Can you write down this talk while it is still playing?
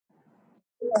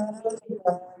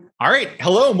All right.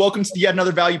 Hello and welcome to the Yet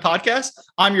Another Value podcast.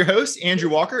 I'm your host, Andrew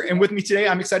Walker. And with me today,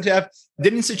 I'm excited to have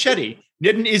Nitin Sacheti.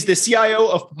 Nitin is the CIO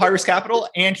of Papyrus Capital,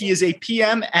 and he is a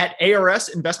PM at ARS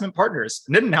Investment Partners.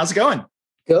 Nitin, how's it going?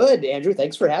 Good, Andrew.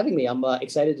 Thanks for having me. I'm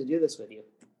excited to do this with you.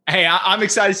 Hey, I'm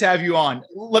excited to have you on.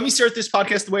 Let me start this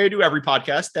podcast the way I do every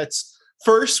podcast. That's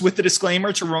first with the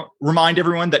disclaimer to remind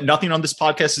everyone that nothing on this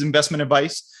podcast is investment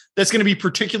advice. That's going to be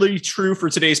particularly true for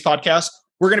today's podcast.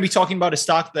 We're going to be talking about a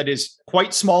stock that is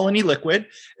quite small and illiquid.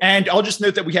 And I'll just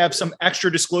note that we have some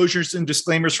extra disclosures and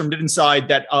disclaimers from Nitin's side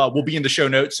that will be in the show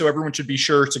notes. So everyone should be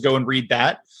sure to go and read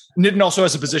that. Nitin also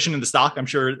has a position in the stock. I'm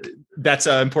sure that's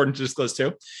important to disclose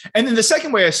too. And then the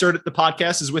second way I started the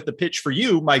podcast is with the pitch for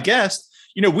you, my guest.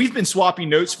 You know, we've been swapping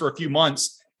notes for a few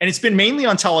months, and it's been mainly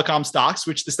on telecom stocks,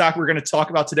 which the stock we're going to talk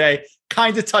about today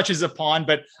kind of touches upon.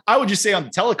 But I would just say on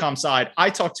the telecom side, I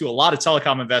talk to a lot of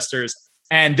telecom investors,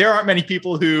 and there aren't many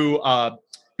people who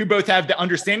both have the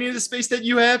understanding of the space that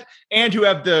you have and who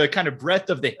have the kind of breadth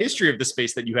of the history of the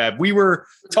space that you have. We were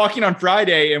talking on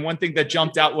Friday, and one thing that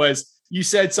jumped out was you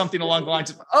said something along the lines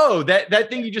of, oh, that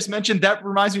thing you just mentioned, that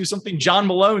reminds me of something John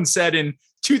Malone said in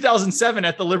 2007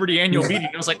 at the Liberty annual meeting.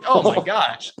 I was like, oh my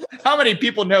gosh, how many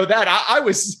people know that? I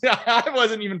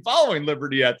wasn't even following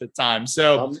Liberty at the time.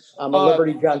 So I'm a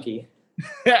Liberty junkie.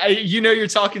 You know, you're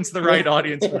talking to the right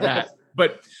audience for that.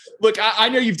 But look, I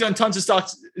know you've done tons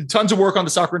of work on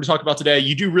the stock we're going to talk about today.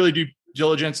 You do really due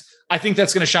diligence. I think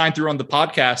that's going to shine through on the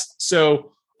podcast.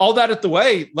 So all that at the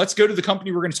way, let's go to the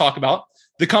company we're going to talk about.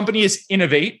 The company is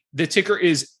Innovate. The ticker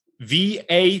is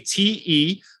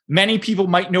VATE. Many people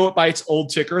might know it by its old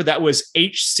ticker. That was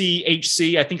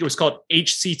HCHC. I think it was called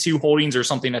HC2 Holdings or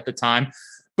something at the time.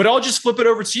 But I'll just flip it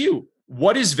over to you.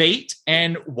 What is VATE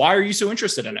and why are you so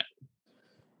interested in it?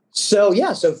 So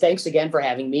thanks again for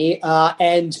having me.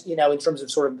 And, you know, in terms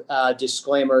of sort of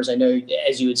disclaimers, I know,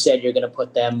 as you had said, you're going to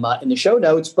put them in the show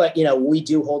notes, but, you know, we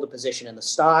do hold a position in the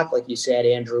stock. Like you said,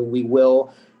 Andrew, we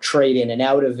will trade in and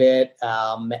out of it.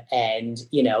 And,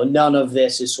 you know, none of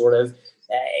this is sort of,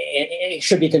 it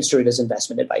should be construed as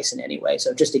investment advice in any way.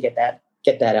 So just to get that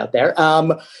out there.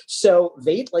 So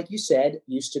VATE, like you said,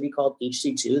 used to be called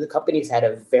HC2. The company's had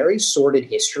a very sordid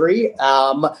history.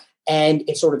 And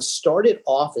it sort of started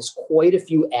off as quite a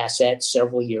few assets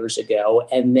several years ago.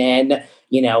 And then,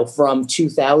 you know, from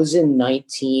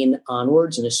 2019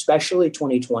 onwards, and especially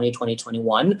 2020,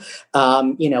 2021,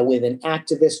 you know, with an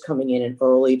activist coming in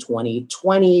early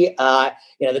 2020, you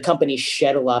know, the company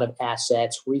shed a lot of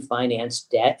assets, refinanced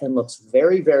debt, and looks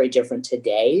very, very different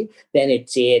today than it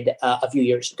did a few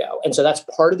years ago. And so that's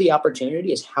part of the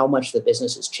opportunity, is how much the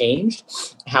business has changed,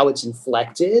 how it's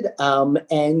inflected,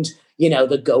 and you know,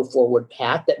 the go forward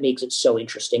path that makes it so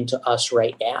interesting to us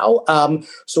right now.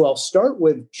 So I'll start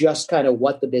with just kind of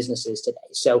what the business is today.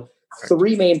 So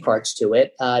three main parts to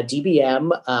it.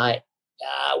 DBM,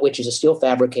 which is a steel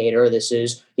fabricator. This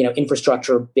is, you know,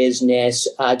 infrastructure business.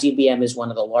 DBM is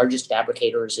one of the largest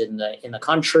fabricators in the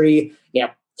country. You know,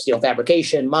 steel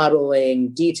fabrication, modeling,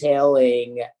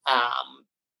 detailing,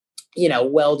 you know,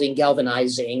 welding,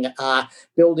 galvanizing,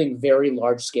 building very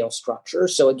large scale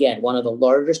structures. So again, one of the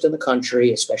largest in the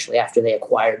country, especially after they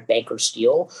acquired Banker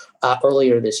Steel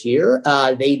earlier this year.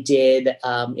 They did, you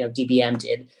know, DBM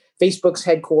did Facebook's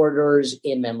headquarters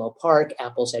in Menlo Park,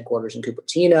 Apple's headquarters in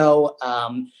Cupertino.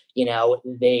 You know,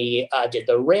 they did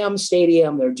the Rams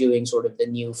Stadium. They're doing sort of the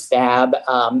new fab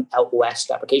out west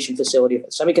fabrication facility for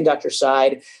the semiconductor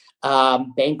side.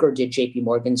 Banker did JP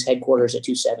Morgan's headquarters at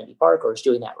 270 Park, or is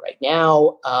doing that right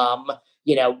now.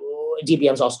 You know,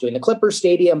 DBM's also doing the Clippers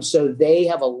Stadium. So they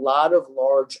have a lot of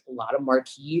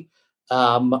marquee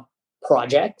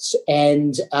projects.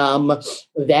 And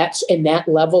that's in that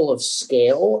level of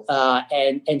scale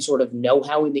and sort of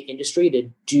know-how in the industry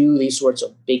to do these sorts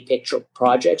of big picture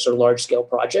projects or large scale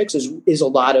projects is a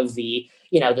lot of the,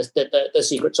 you know, the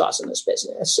secret sauce in this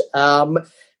business.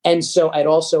 And so I'd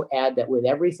also add that with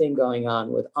everything going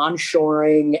on with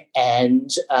onshoring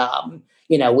and,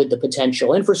 you know, with the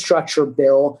potential infrastructure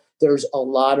bill, there's a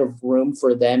lot of room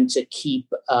for them to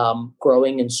keep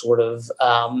growing and sort of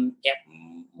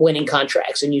winning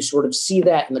contracts. And you sort of see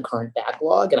that in the current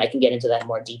backlog. And I can get into that in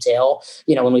more detail,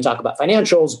 you know, when we talk about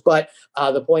financials. But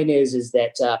the point is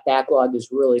that backlog is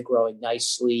really growing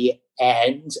nicely.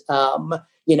 And,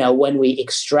 you know, when we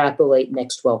extrapolate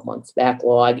next 12 months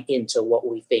backlog into what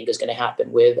we think is going to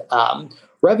happen with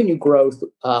revenue growth,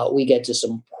 we get to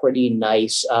some pretty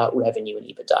nice revenue and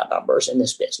EBITDA numbers in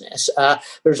this business.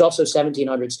 There's also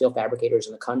 1,700 steel fabricators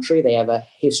in the country. They have a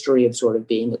history of sort of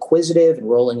being acquisitive and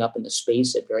rolling up in the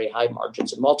space at very high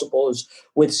margins and multiples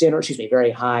with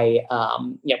very high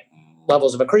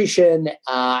levels of accretion.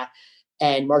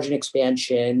 and margin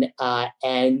expansion.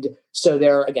 And so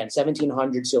there are, again,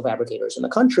 1,700 steel fabricators in the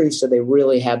country. So they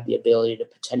really have the ability to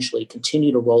potentially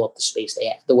continue to roll up the space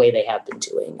the way they have been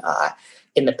doing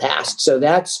in the past. So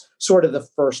that's sort of the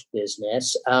first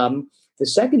business. The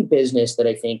second business that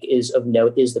I think is of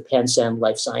note is the Pansend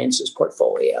Life Sciences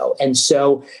portfolio. And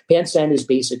so Pansend is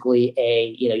basically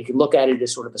you can look at it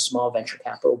as sort of a small venture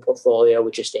capital portfolio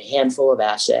with just a handful of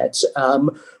assets.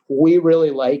 We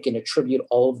really like and attribute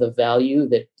all of the value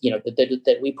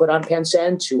that we put on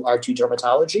Pansend to R2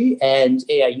 Dermatology. And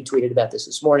you tweeted about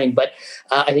this morning, but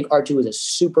I think R2 is a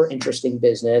super interesting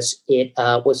business. It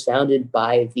was founded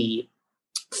by the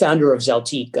founder of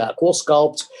Zeltiq,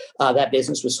 CoolSculpt. That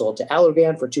business was sold to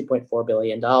Allergan for $2.4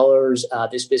 billion.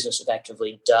 This business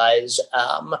effectively does,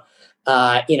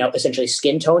 essentially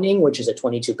skin toning, which is a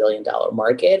 $22 billion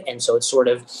market. And so it's sort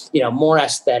of, more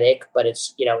aesthetic, but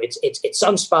it's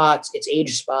sun spots, it's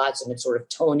age spots, and it's sort of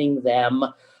toning them.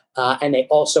 And they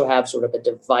also have sort of a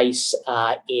device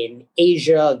in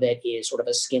Asia that is sort of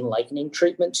a skin lightening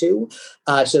treatment too.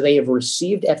 So they have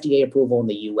received FDA approval in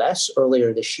the US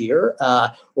earlier this year.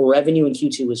 Revenue in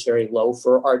Q2 was very low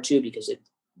for R2 because it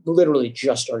literally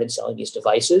just started selling these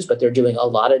devices, but they're doing a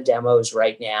lot of demos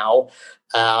right now.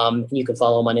 You can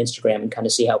follow them on Instagram and kind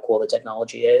of see how cool the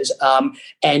technology is.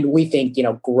 And we think,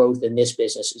 growth in this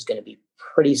business is going to be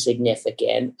pretty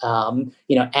significant,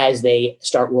 as they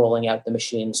start rolling out the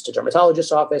machines to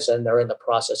dermatologist's office, and they're in the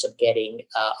process of getting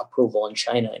approval in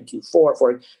China in Q4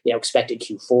 for, expected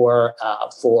Q4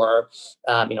 for,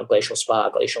 Glacial Spa,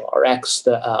 Glacial RX,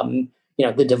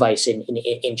 the device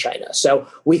in China. So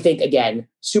we think, again,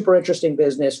 super interesting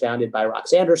business founded by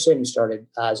Rox Anderson, who started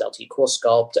Zeltiq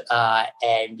CoolSculpt,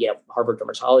 and Harvard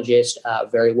dermatologist,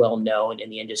 very well known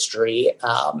in the industry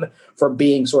for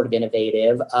being sort of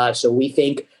innovative. So we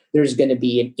think there's going to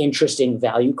be an interesting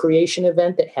value creation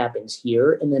event that happens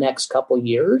here in the next couple of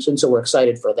years. And so we're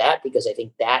excited for that because I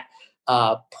think that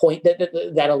point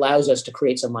that allows us to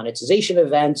create some monetization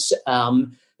events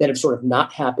that have sort of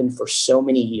not happened for so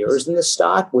many years in the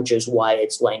stock, which is why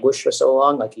it's languished for so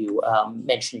long, like you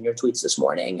mentioned in your tweets this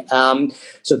morning.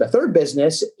 So the third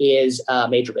business is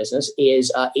major business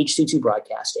is HC2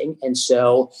 Broadcasting. And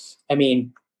so,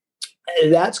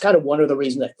 that's kind of one of the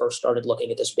reasons I first started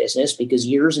looking at this business, because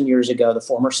years and years ago, the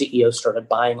former CEO started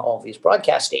buying all of these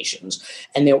broadcast stations,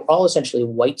 and they were all essentially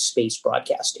white space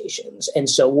broadcast stations. And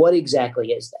so what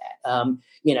exactly is that?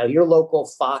 Your local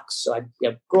Fox, so I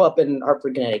grew up in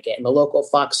Hartford, Connecticut, and the local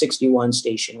Fox 61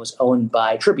 station was owned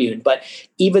by Tribune. But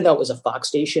even though it was a Fox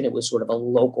station, it was sort of a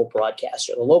local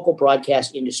broadcaster. The local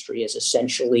broadcast industry is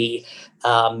essentially,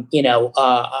 a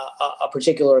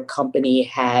particular company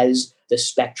has the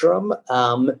spectrum,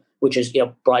 which is,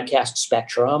 broadcast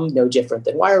spectrum, no different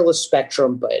than wireless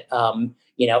spectrum, but,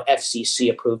 FCC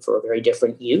approved for a very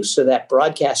different use. So that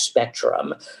broadcast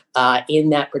spectrum in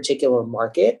that particular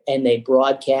market, and they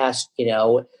broadcast,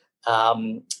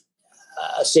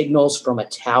 signals from a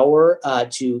tower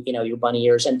to, your bunny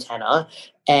ears antenna.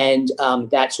 And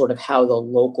that's sort of how the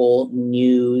local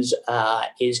news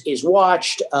is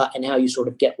watched and how you sort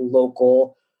of get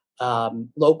local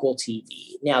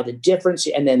TV. Now the difference,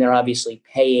 and then they're obviously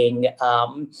paying,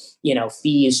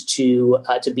 fees to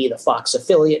be the Fox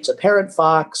affiliate to parent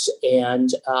Fox,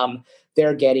 and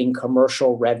they're getting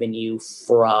commercial revenue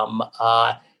from,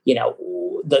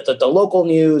 the local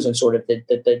news and sort of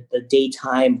the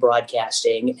daytime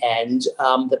broadcasting, and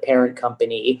the parent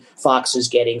company Fox is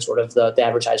getting sort of the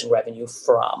advertising revenue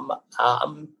from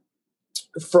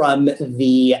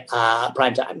the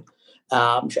primetime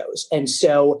shows. And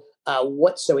so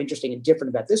what's so interesting and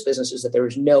different about this business is that there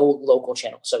is no local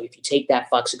channel. So if you take that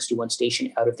Fox 61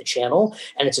 station out of the channel,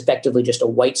 and it's effectively just a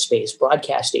white space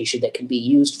broadcast station that can be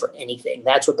used for anything.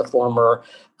 That's what the former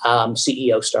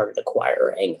CEO started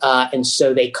acquiring. And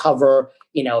so they cover,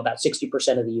 about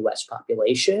 60% of the U.S.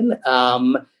 population.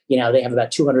 They have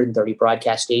about 230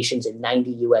 broadcast stations in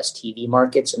 90 U.S. TV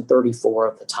markets and 34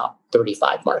 of the top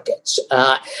 35 markets.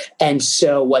 And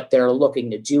so what they're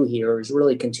looking to do here is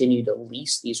really continue to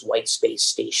lease these white space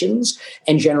stations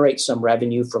and generate some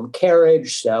revenue from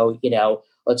carriage. So,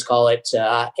 let's call it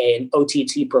an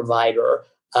OTT provider,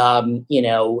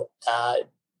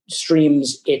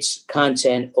 streams its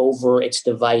content over its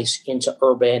device into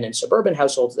urban and suburban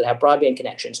households that have broadband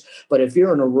connections. But if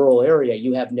you're in a rural area,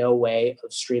 you have no way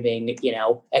of streaming,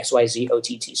 XYZ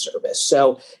OTT service.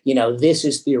 So, this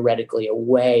is theoretically a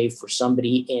way for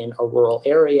somebody in a rural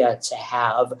area to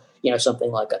have,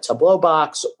 something like a Tableau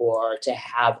box or to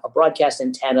have a broadcast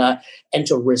antenna and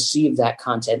to receive that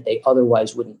content they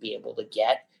otherwise wouldn't be able to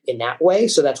get in that way.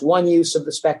 So that's one use of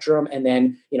the spectrum. And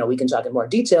then, we can talk in more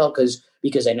detail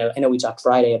because I know we talked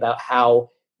Friday about how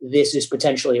this is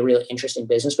potentially a really interesting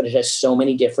business, but it has so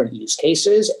many different use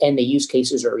cases, and the use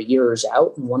cases are years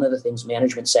out. And one of the things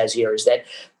management says here is that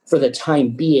for the time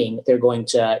being, they're going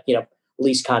to,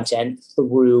 lease content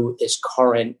through this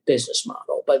current business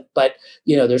model. But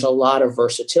there's a lot of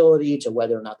versatility to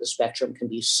whether or not the spectrum can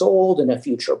be sold in a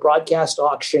future broadcast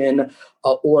auction,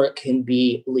 or it can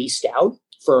be leased out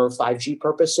for 5G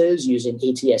purposes using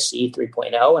ATSC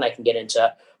 3.0. And I can get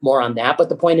into more on that. But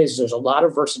the point is there's a lot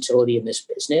of versatility in this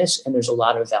business, and there's a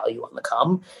lot of value on the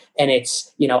come. And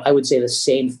it's, I would say the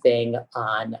same thing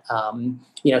on,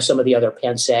 some of the other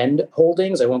Pansend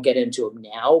holdings. I won't get into them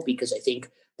now because I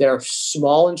think they're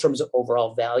small in terms of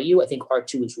overall value. I think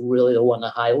R2 is really the one to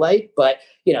highlight, but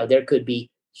there could be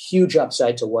huge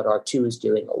upside to what R2 is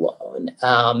doing alone.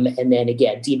 And then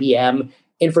again, DBM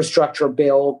infrastructure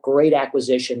bill, great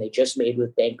acquisition they just made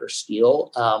with Banker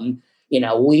Steel.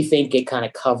 We think it kind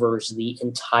of covers the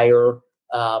entire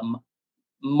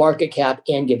market cap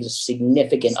and gives a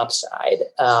significant upside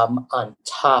on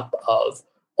top of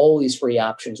all these free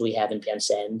options we have in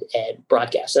Pansend and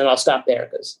broadcast. And I'll stop there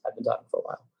because I've been talking for a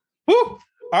while. Woo!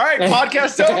 All right,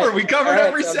 podcast over. We covered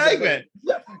every segment.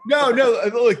 No,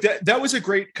 look, that was a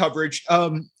great coverage. I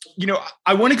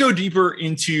want to go deeper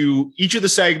into each of the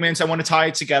segments. I want to tie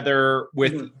it together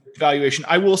with valuation.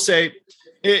 I will say,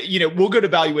 we'll go to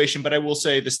valuation, but I will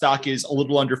say the stock is a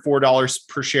little under $4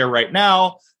 per share right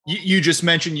now. You just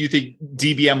mentioned you think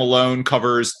DBM alone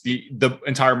covers the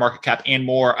entire market cap and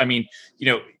more. I mean,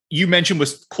 you mentioned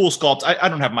with CoolSculpt, I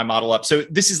don't have my model up. So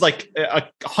this is like a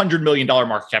 $100 million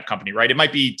market cap company, right? It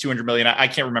might be 200 million. I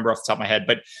can't remember off the top of my head,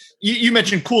 but you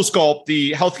mentioned CoolSculpt,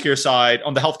 the healthcare side.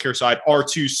 On the healthcare side,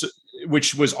 R2,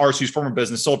 which was R2's former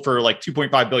business, sold for like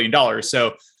 $2.5 billion.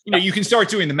 So, you can start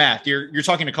doing the math. You're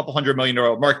talking a couple $100 million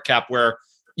market cap, where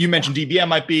you mentioned DBM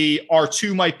might be,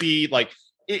 R2 might be like,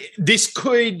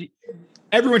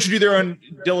 everyone should do their own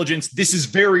diligence. This is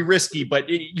very risky, but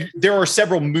there are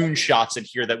several moonshots in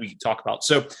here that we can talk about.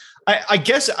 So I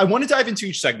guess I want to dive into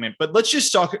each segment, but let's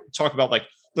just talk about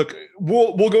look,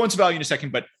 we'll go into value in a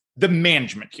second, but the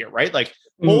management here, right? Like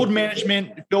old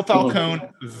management, Phil Falcone,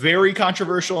 very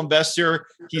controversial investor.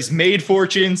 He's made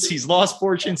fortunes. He's lost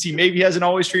fortunes. He maybe hasn't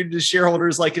always treated his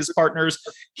shareholders like his partners.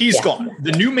 He's gone.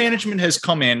 The new management has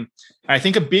come in. I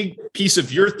think a big piece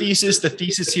of your thesis, the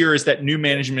thesis here is that new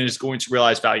management is going to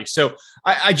realize value. So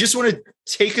I just want to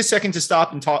take a second to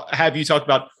stop and have you talk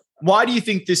about why do you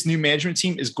think this new management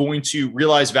team is going to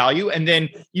realize value? And then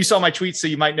you saw my tweet, so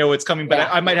you might know it's coming, but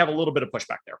I might have a little bit of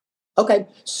pushback there. Okay.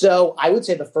 So I would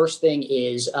say the first thing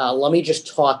is, let me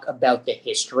just talk about the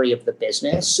history of the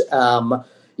business, under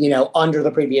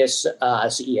the previous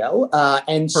CEO.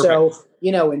 And Perfect. So,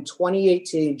 in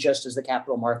 2018, just as the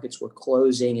capital markets were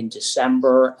closing in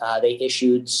December, they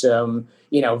issued some,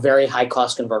 very high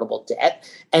cost convertible debt.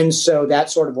 And so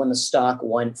that's sort of when the stock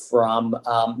went from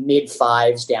mid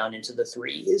fives down into the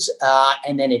threes.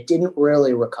 And then it didn't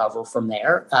really recover from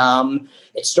there.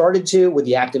 It started to with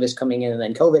the activists coming in, and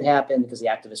then COVID happened because the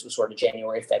activist was sort of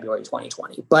January, February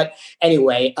 2020. But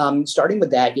anyway, starting with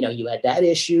that, you had that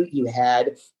issue. You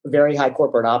had very high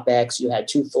corporate OpEx. You had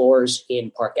 2 floors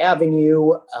in Park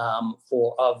Avenue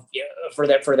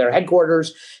for their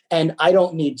headquarters. And I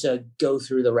don't need to go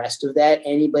through the rest of that.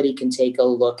 Anybody can take a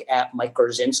look at Mike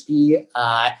Gorzinski,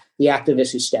 the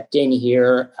activist who stepped in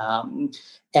here,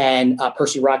 and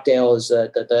Percy Rockdale is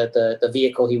the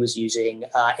vehicle he was using.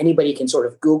 Anybody can sort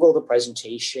of Google the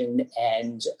presentation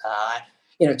and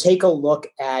take a look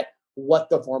at what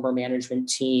the former management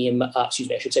team, I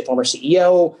should say former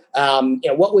CEO,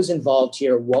 what was involved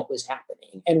here, what was happening.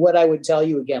 And what I would tell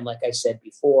you again, like I said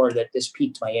before, that this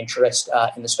piqued my interest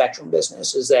in the Spectrum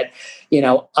business is that,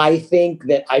 I think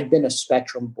that I've been a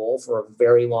Spectrum bull for a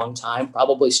very long time,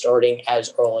 probably starting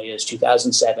as early as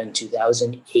 2007,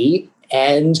 2008.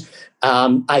 And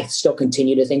I still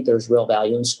continue to think there's real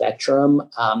value in Spectrum,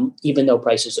 even though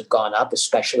prices have gone up,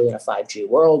 especially in a 5G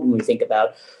world. When we think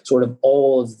about sort of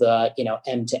all of the,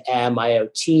 M2M,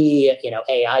 IoT,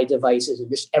 AI devices, and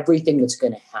just everything that's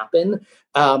going to happen.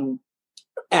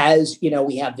 As,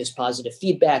 we have this positive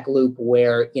feedback loop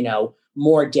where,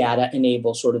 more data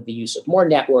enables sort of the use of more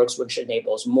networks, which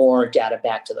enables more data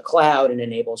back to the cloud and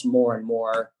enables more and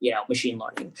more, machine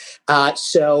learning. And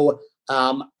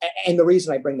the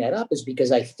reason I bring that up is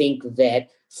because I think that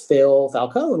Phil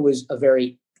Falcone was a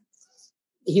very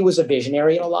he was a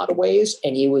visionary in a lot of ways,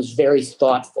 and he was very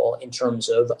thoughtful in terms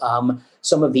of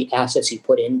some of the assets he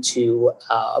put into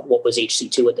what was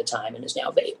HC2 at the time and is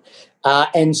now Vate.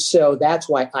 And so that's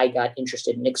why I got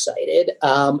interested and excited.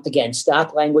 Again,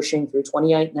 stock languishing through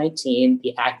 2019,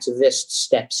 the activist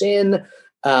steps in,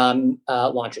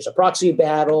 launches a proxy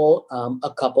battle.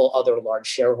 A couple other large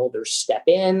shareholders step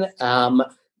in.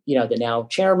 The now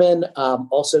chairman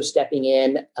also stepping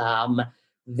in.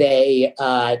 They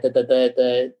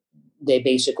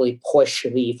basically push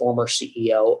the former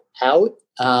CEO out.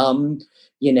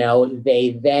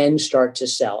 They then start to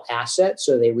sell assets.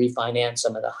 So they refinance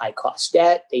some of the high cost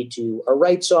debt. They do a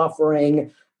rights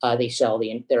offering. They sell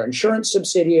their insurance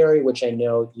subsidiary, which I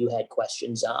know you had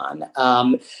questions on,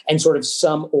 and sort of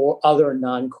some or other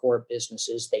non-core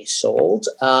businesses they sold.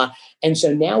 And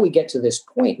so now we get to this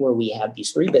point where we have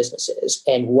these three businesses.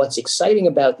 And what's exciting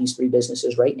about these three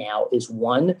businesses right now is,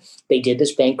 one, they did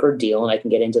this banker deal, and I can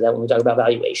get into that when we talk about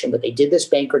valuation, but they did this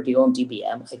banker deal in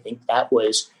DBM. I think that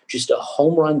was just a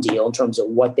home run deal in terms of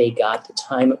what they got, the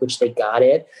time at which they got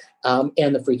it,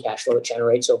 and the free cash flow it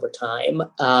generates over time.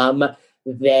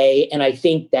 And I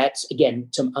think that's, again,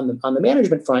 on the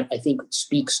management front, I think it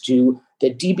speaks to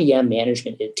the DBM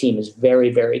management team is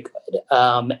very, very good.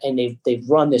 And they've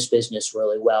run this business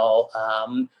really well.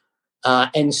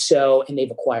 And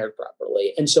they've acquired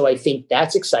properly. And so I think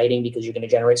that's exciting because you're going to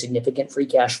generate significant free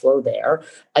cash flow there.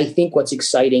 I think what's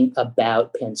exciting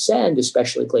about Pansend,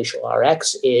 especially Glacial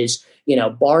RX, is,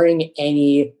 barring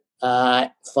any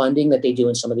funding that they do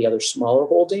in some of the other smaller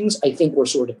holdings, I think we're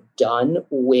sort of done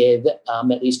with,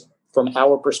 at least from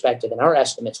our perspective and our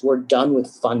estimates, we're done with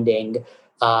funding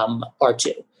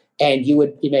R2. And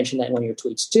you mentioned that in one of your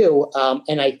tweets too.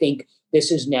 And I think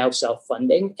this is now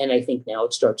self-funding, and I think now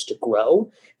it starts to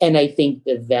grow. And I think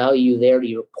the value there, to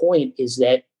your point, is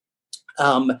that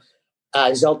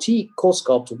Zeltiq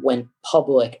CoolSculpt went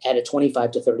public at a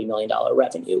 $25 to $30 million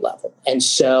revenue level. And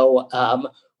so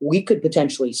we could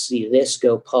potentially see this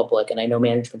go public, and I know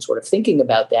management's sort of thinking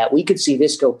about that. We could see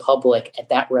this go public at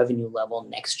that revenue level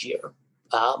next year,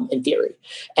 in theory.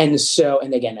 And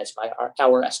again, that's by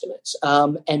our estimates.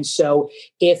 And so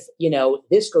if,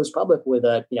 this goes public with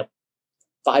a,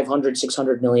 $500,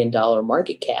 $600 million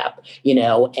market cap,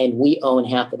 and we own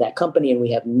half of that company and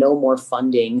we have no more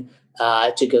funding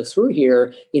to go through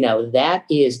here,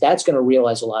 that's going to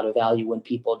realize a lot of value when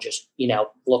people just,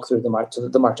 look through the mark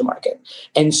to market.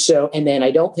 And then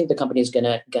I don't think the company is going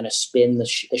to spin the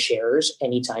shares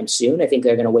anytime soon. I think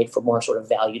they're going to wait for more sort of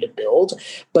value to build.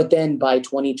 But then by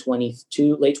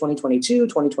 2022, late 2022,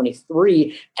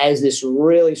 2023, as this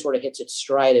really sort of hits its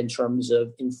stride in terms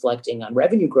of inflecting on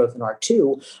revenue growth in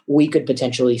R2, we could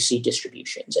potentially see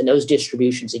distributions. And those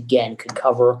distributions, again, could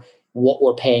cover what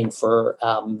we're paying for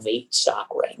Vate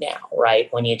stock right now, right?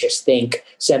 When you just think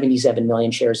 77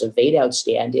 million shares of Vate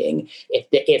outstanding, if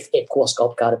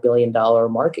CoolSculpt got $1 billion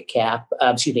market cap, if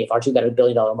R2 got $1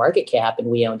 billion market cap and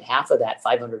we owned half of that,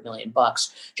 $500 million,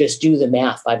 just do the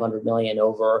math, 500 million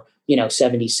over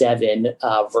 77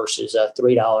 versus a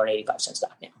 $3.85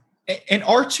 stock now. And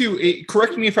R2,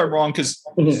 correct me if I'm wrong, because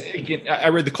again, I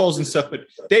read the calls and stuff, but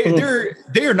they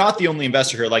are not the only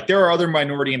investor here. Like, there are other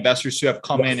minority investors who have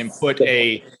come in and put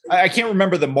I can't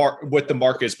remember what the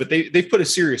mark is, but they've put a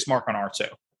serious mark on R2.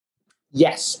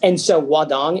 Yes. And so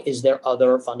Huadong is their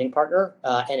other funding partner,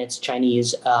 and it's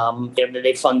Chinese.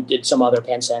 They funded some other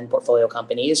Pansend portfolio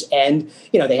companies, and,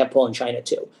 they have pull in China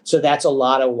too. So that's a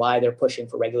lot of why they're pushing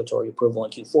for regulatory approval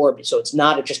in Q4. So it's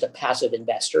not just a passive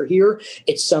investor here.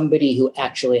 It's somebody who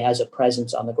actually has a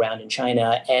presence on the ground in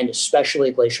China, and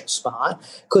especially Glacial Spa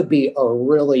could be a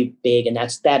really big, and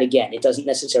that's that again, it doesn't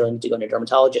necessarily need to go into a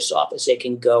dermatologist's office. It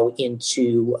can go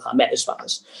into med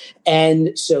spas.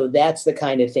 And so that's the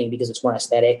kind of thing, because it's more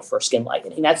aesthetic for skin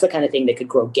lightening. That's the kind of thing that could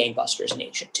grow gangbusters in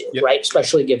Asia too, right?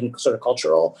 Especially given sort of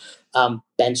cultural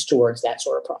bents towards that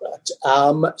sort of product.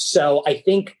 So I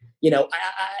think,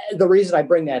 the reason I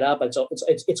bring that up,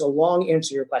 it's a long answer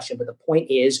to your question, but the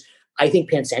point is, I think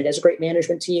Pansend has a great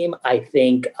management team. I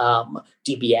think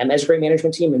DBM has a great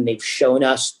management team, and they've shown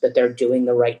us that they're doing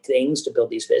the right things to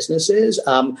build these businesses.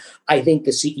 I think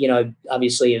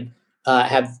obviously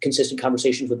have consistent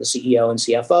conversations with the CEO and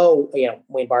CFO,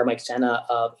 Wayne Barr, Mike Sena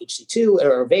of HC2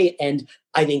 or Vate, and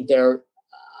I think they're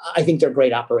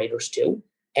great operators too.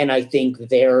 And I think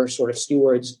they're sort of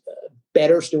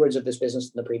better stewards of this business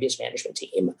than the previous management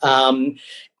team. And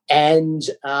then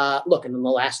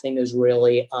the last thing is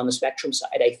really on the Spectrum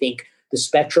side. I think the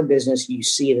Spectrum business, you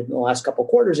see that in the last couple of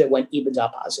quarters, it went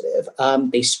EBITDA positive.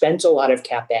 They spent a lot of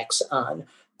CapEx on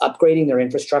upgrading their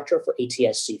infrastructure for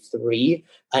ATSC 3.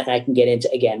 And I can get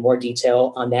into, again, more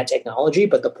detail on that technology.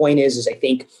 But the point is I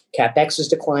think CapEx is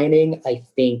declining. I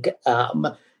think,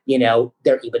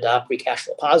 their EBITDA free cash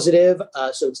flow positive.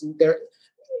 So it's their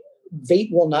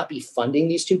Vate will not be funding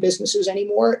these two businesses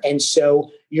anymore. And so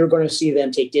you're going to see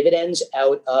them take dividends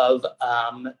out of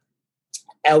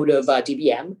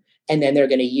DBM. And then they're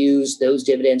going to use those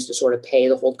dividends to sort of pay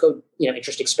the holdco,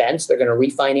 interest expense. They're going to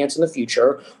refinance in the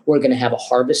future. We're going to have a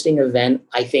harvesting event,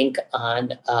 I think,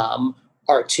 on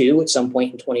R2 at some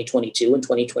point in 2022 and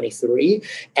 2023.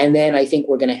 And then I think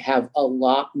we're going to have a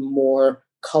lot more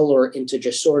color into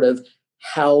just sort of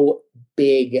how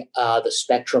big the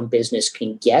spectrum business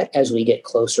can get as we get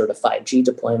closer to 5G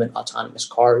deployment, autonomous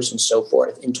cars, and so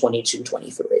forth in 22,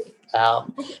 23.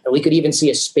 And we could even see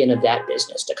a spin of that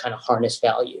business to kind of harness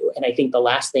value. And I think the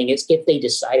last thing is if they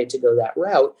decided to go that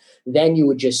route, then you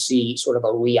would just see sort of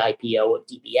a re-IPO of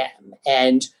DBM.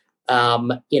 And,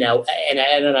 and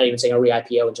I'm not even saying a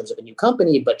re-IPO in terms of a new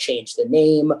company, but change the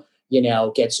name,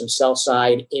 get some sell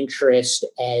side interest.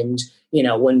 And,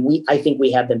 I think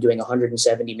we have them doing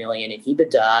 170 million in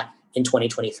EBITDA in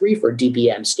 2023 for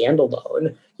DBM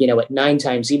standalone. At 9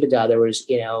 times EBITDA, there was,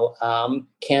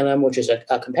 Canem, which is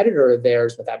a competitor of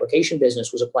theirs, the fabrication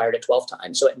business, was acquired at 12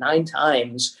 times. So at 9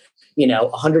 times,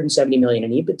 170 million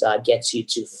in EBITDA gets you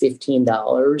to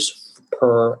 $15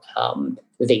 per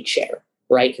Vate share,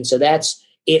 right? And so that's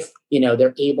if,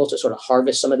 they're able to sort of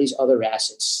harvest some of these other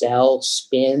assets, sell,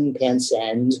 spin,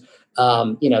 Pansend,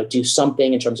 do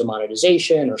something in terms of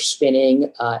monetization or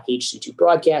spinning HC2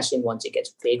 broadcasting once it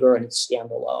gets bigger and it's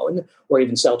standalone, or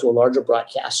even sell to a larger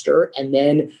broadcaster. And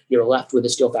then you're left with a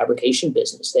steel fabrication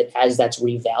business that as that's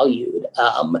revalued,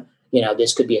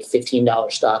 this could be a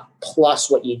 $15 stock plus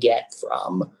what you get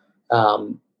from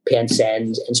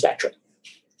Pansend and Spectrum.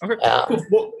 Okay, cool.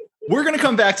 Well, we're going to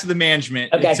come back to the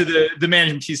management, to the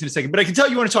management piece in a second, but I can tell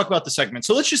you want to talk about the segment.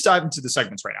 So let's just dive into the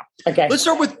segments right now. Okay. Let's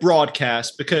start with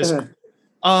broadcast because,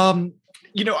 I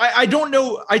don't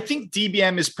know. I think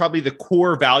DBM is probably the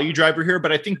core value driver here,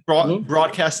 but I think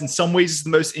broadcast in some ways is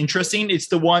the most interesting. It's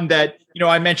the one that,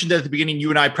 I mentioned at the beginning, you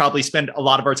and I probably spend a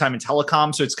lot of our time in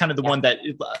telecom. So it's kind of the one that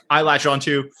I latch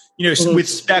onto. With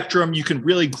Spectrum, you can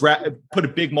really put a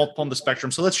big multiple on the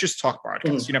Spectrum. So let's just talk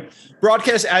broadcast.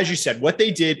 Broadcast, as you said, what they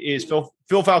did is Phil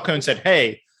Falcone said,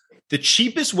 hey, the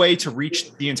cheapest way to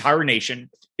reach the entire nation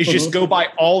is just go by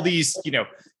all these,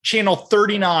 channel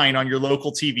 39 on your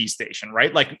local TV station,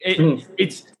 right? Like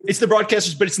it's the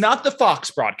broadcasters, but it's not the Fox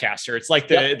broadcaster. It's like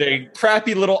the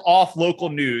crappy little off local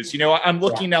news. I'm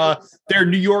looking their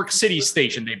New York City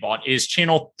station they bought is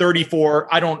channel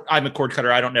 34. I'm a cord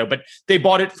cutter. I don't know, but they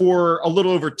bought it for a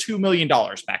little over $2 million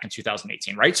back in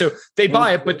 2018, right? So they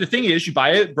buy it. But the thing is, you buy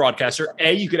a broadcaster,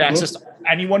 you get access to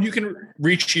anyone who can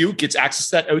reach you, gets access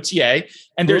to that OTA.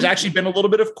 And there's actually been a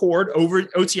little bit of cord over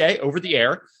OTA over the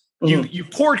air. You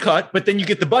cord cut, but then you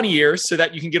get the bunny ears so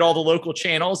that you can get all the local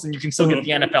channels and you can still get the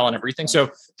NFL and everything.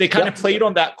 So they kind of played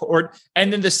on that cord.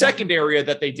 And then the second area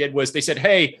that they did was they said,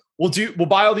 hey, we'll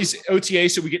buy all these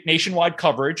OTAs so we get nationwide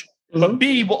coverage, but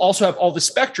B, we'll also have all the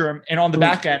Spectrum. And on the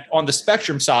back end, on the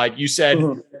Spectrum side, you said,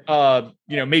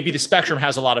 maybe the Spectrum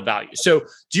has a lot of value. So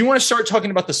do you want to start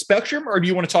talking about the Spectrum or do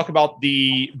you want to talk about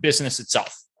the business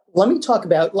itself? Let me talk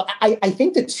about, I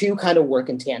think the two kind of work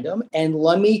in tandem, and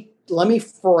let me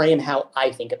frame how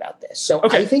I think about this. So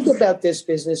I think about this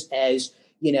business as,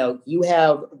 you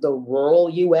have the rural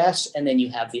US and then you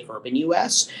have the urban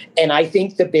US. And I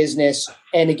think the business,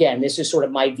 and again, this is sort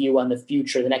of my view on the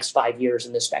future, the next 5 years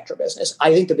in the Spectrum business.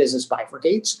 I think the business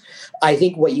bifurcates. I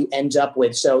think what you end up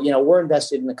with, so, we're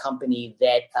invested in a company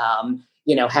that,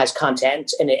 has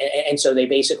content. And so they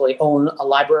basically own a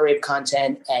library of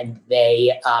content and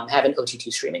they have an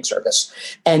OTT streaming service.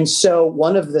 And so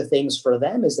one of the things for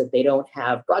them is that they don't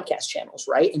have broadcast channels,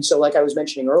 right? And so like I was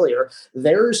mentioning earlier,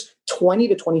 there's 20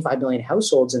 to 25 million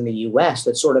households in the US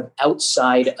that's sort of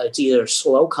outside, it's either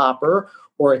slow copper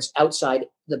or it's outside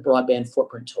the broadband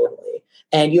footprint totally.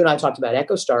 And you and I talked about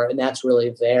EchoStar, and that's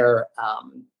really their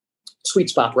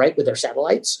sweet spot, right, with their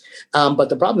satellites. But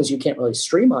the problem is you can't really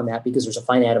stream on that because there's a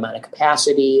finite amount of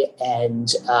capacity,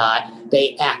 and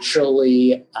they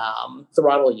actually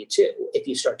throttle you too if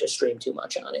you start to stream too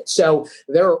much on it. So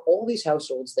there are all these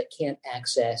households that can't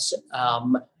access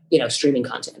streaming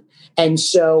content. And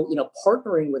so,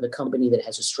 partnering with a company that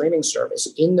has a streaming service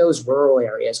in those rural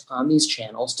areas on these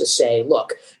channels to say,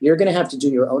 look, you're going to have to do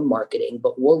your own marketing,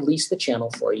 but we'll lease the channel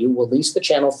for you. We'll lease the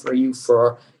channel for you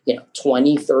for,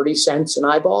 20, 30 cents an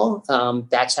eyeball.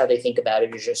 That's how they think about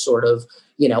it, is just sort of,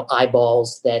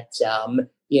 eyeballs that,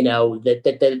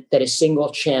 that a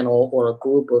single channel or a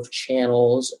group of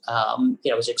channels,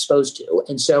 is exposed to.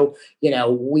 And so,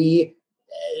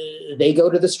 they go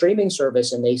to the streaming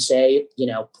service and they say,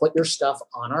 put your stuff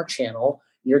on our channel.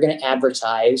 You're going to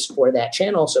advertise for that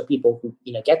channel. So people who,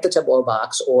 get the Tableau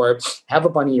box or have a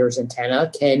bunny ears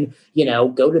antenna can,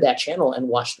 go to that channel and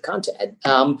watch the content.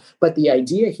 But the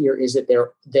idea here is that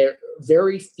there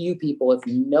very few people, if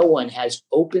no one, has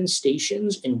open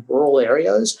stations in rural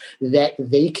areas that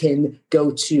they can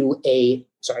go to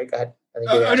sorry, go ahead.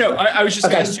 I was just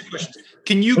going to ask 2 questions.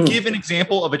 Can you give an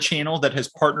example of a channel that has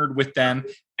partnered with them?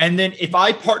 And then if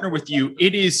I partner with you,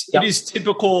 it is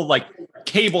typical like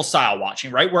cable style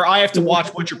watching, right? Where I have to watch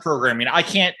what you're programming.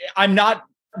 I'm not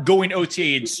going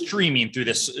OTA and streaming through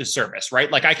this service,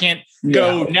 right? Like I can't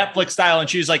go Netflix style and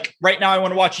choose like, right now I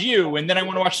want to watch you and then I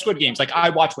want to watch Squid Games. Like I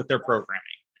watch what they're programming.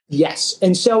 Yes.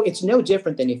 And so it's no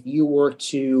different than if you were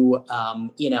to, have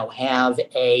you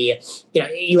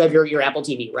have your Apple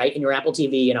TV, right? And your Apple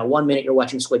TV, 1 minute you're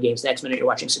watching Squid Games, next minute you're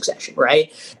watching Succession, right?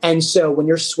 And so when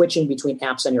you're switching between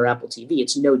apps on your Apple TV,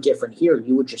 it's no different here.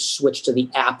 You would just switch to the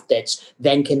app that's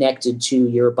then connected to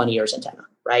your bunny ears antenna,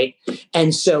 right?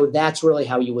 And so that's really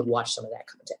how you would watch some of that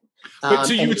content. But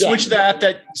so you would switch the app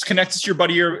that's connected to your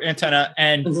bunny ear antenna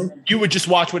and you would just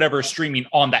watch whatever is streaming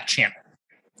on that channel.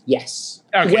 Yes.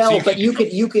 Okay, well, so but you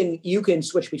can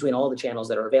switch between all the channels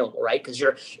that are available, right? Because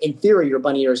in theory, your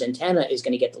bunny ears antenna is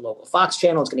going to get the local Fox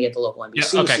channel, it's going to get the local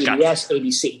NBC, CBS,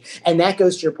 ABC, and that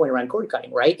goes to your point around cord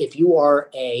cutting, right? If you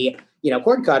are a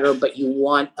cord cutter, but you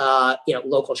want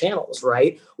local channels,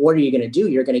 right? What are you going to do?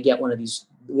 You're going to get one of these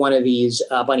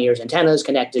bunny ears antennas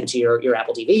connected to your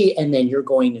Apple TV, and then you're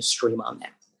going to stream on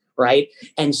that, right?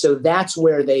 And so that's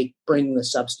where they bring the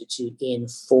substitute in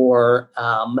for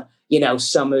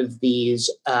some of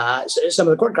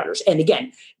the cord cutters. And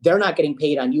again, they're not getting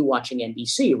paid on you watching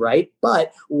NBC, right?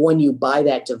 But when you buy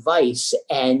that device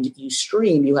and you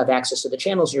stream, you have access to the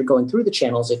channels. You're going through the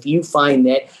channels. If you find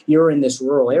that you're in this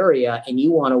rural area and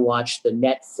you want to watch the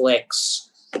Netflix,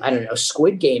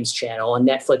 Squid Games channel, and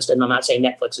Netflix, and I'm not saying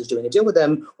Netflix is doing a deal with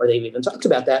them, or they've even talked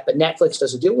about that, but Netflix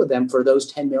does a deal with them for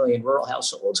those 10 million rural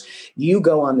households. You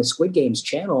go on the Squid Games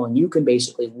channel and you can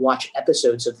basically watch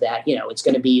episodes of that. It's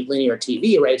going to be linear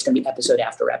TV, right? It's going to be episode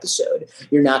after episode.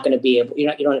 You're not going to be able,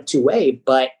 you don't have two-way,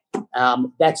 but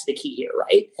that's the key here,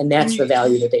 right? And that's the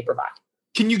value that they provide.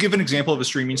 Can you give an example of a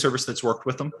streaming service that's worked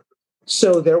with them?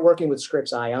 So they're working with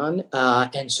Scripps Ion,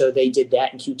 and so they did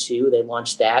that in Q2. They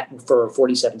launched that for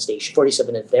 47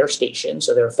 of their stations.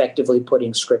 So they're effectively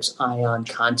putting Scripps Ion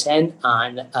content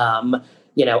on,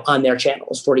 on their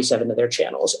channels, 47 of their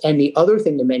channels. And the other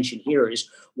thing to mention here is,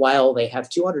 while they have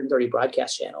 230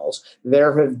 broadcast channels,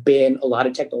 there have been a lot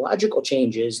of technological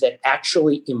changes that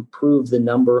actually improve the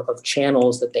number of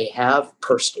channels that they have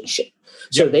per station.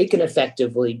 So they can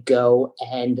effectively go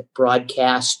and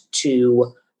broadcast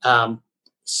to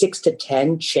 6 to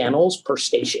 10 channels per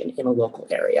station in a local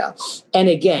area. And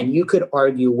again, you could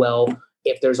argue, well,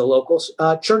 if there's a local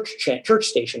church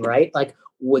station, right? Like,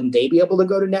 wouldn't they be able to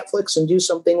go to Netflix and do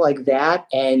something like that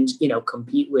and,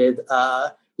 compete with,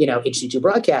 HC2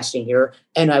 broadcasting here?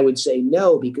 And I would say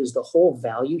no, because the whole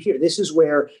value here, this is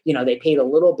where, they paid a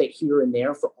little bit here and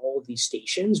there for all of these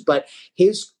stations, but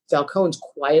Falcone's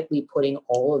quietly putting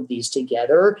all of these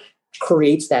together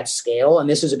creates that scale. And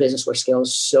this is a business where scale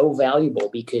is so valuable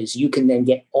because you can then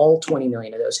get all 20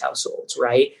 million of those households,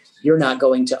 right? You're not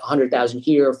going to 100,000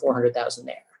 here, 400,000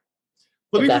 there.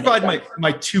 Let me provide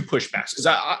my 2 pushbacks, because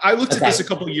I looked at this a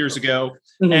couple of years ago,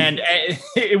 and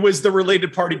it was the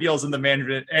related party deals and the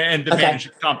management and the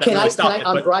management comp that really stopped it.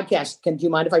 On broadcast, do you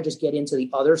mind if I just get into the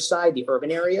other side, the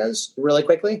urban areas, really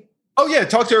quickly? Oh, yeah.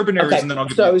 Talk to urban areas and then I'll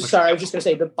give you sorry, I was just going to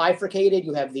say, the bifurcated,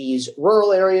 you have these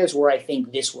rural areas where I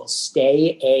think this will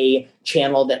stay a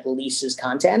channel that leases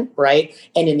content, right?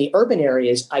 And in the urban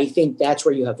areas, I think that's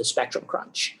where you have the spectrum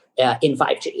crunch in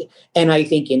 5G. And I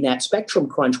think in that spectrum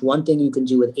crunch, one thing you can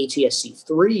do with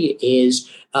ATSC3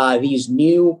 is these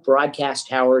new broadcast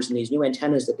towers and these new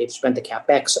antennas that they've spent the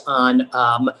CapEx on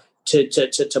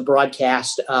to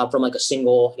broadcast from like a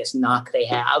single, NOC they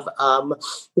have,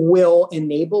 will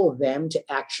enable them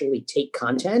to actually take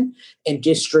content and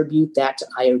distribute that to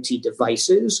IoT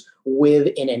devices with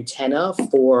an antenna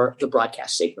for the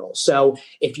broadcast signal. So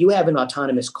if you have an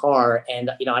autonomous car, and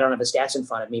I don't have the stats in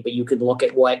front of me, but you could look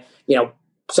at what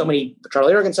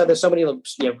Charlie Ergen said. There's so many,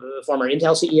 former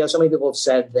Intel CEO, so many people have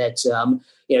said that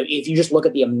if you just look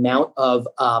at the amount of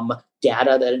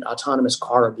data that an autonomous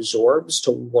car absorbs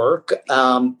to work,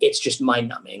 it's just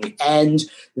mind-numbing. And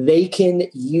they can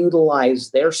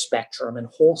utilize their spectrum and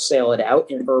wholesale it out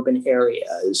in urban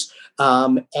areas.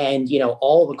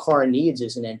 All the car needs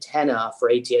is an antenna for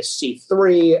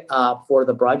ATSC3 for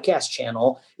the broadcast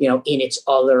channel, in its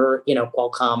other,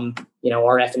 Qualcomm,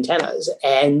 RF antennas.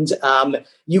 And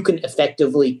you can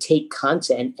effectively take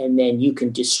content and then you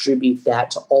can distribute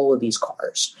that to all of these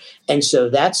cars. And so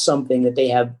that's something that they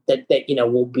have that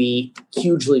will be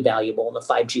hugely valuable in the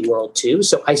 5G world too.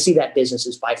 So I see that business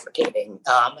is bifurcating.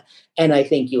 And I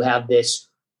think you have this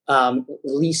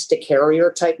lease to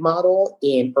carrier type model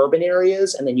in urban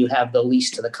areas, and then you have the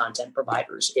lease to the content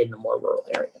providers in the more rural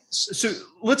areas. So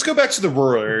let's go back to the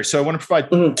rural area. So I want to provide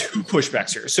two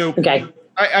pushbacks here. So okay.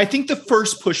 I think the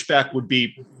first pushback would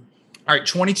be, all right,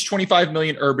 20 to 25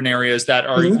 million urban areas that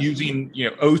are using,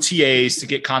 OTAs to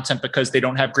get content because they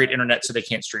don't have great internet, so they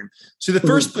can't stream. So the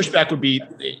first pushback would be,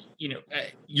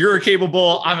 you're a cable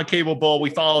bull, I'm a cable bull, we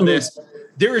follow this.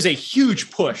 There is a huge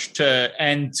push to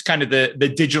end kind of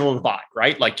the digital divide,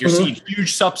 right? Like you're seeing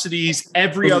huge subsidies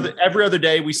every other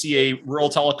day. We see a rural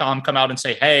telecom come out and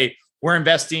say, hey, we're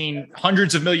investing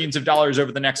hundreds of millions of dollars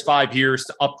over the next 5 years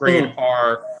to upgrade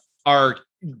our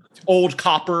old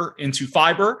copper into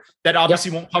fiber. That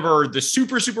obviously won't cover the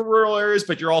super, super rural areas,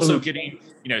 but you're also getting,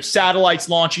 satellites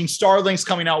launching, Starlink's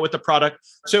coming out with the product.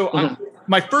 So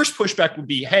my first pushback would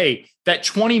be, hey, that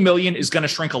 20 million is going to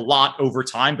shrink a lot over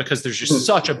time because there's just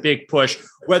such a big push,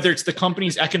 whether it's the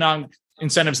company's economic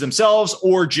incentives themselves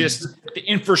or just the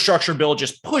infrastructure bill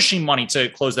just pushing money to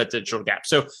close that digital gap.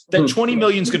 So that 20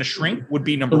 million is going to shrink would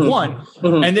be number one.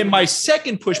 And then my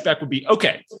second pushback would be,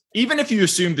 okay, even if you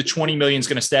assume the 20 million is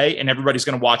going to stay and everybody's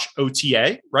going to watch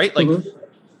OTA, right? Like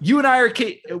you and I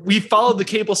we followed the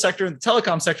cable sector and the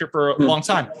telecom sector for a long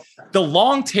time. The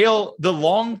long tail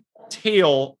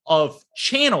of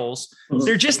channels,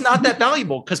 they're just not that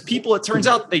valuable because people, it turns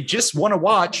out, they just want to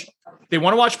watch. They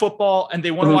want to watch football and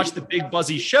they want to watch the big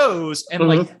buzzy shows.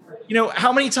 And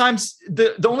how many times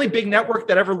the only big network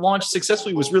that ever launched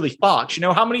successfully was really Fox.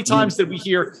 How many times did we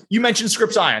hear, you mentioned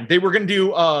Scripps Ion. They were going to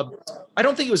do, I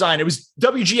don't think it was Ion. It was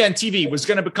WGN TV was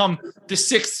going to become the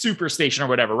 6th superstation or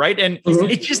whatever. Right. And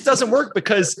it just doesn't work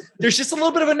because there's just a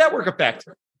little bit of a network effect.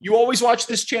 You always watch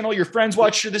this channel. Your friends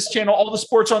watch this channel. All the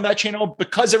sports are on that channel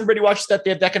because everybody watches that.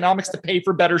 They have the economics to pay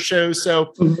for better shows.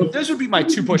 So those would be my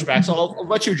two pushbacks. I'll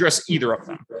let you address either of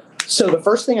them. So the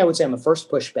first thing I would say on the first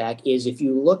pushback is if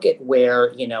you look at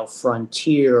where,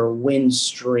 Frontier,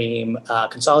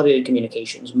 Windstream, Consolidated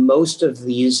Communications, most of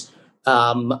these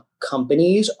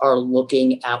companies are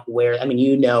looking at where,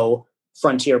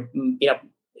 Frontier,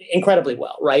 incredibly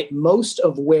well, right? Most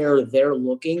of where they're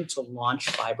looking to launch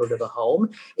fiber to the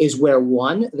home is where,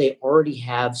 one, they already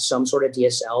have some sort of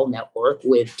DSL network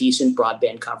with decent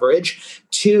broadband coverage.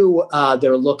 Two,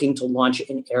 they're looking to launch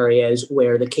in areas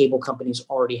where the cable companies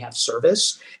already have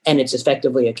service, and it's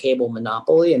effectively a cable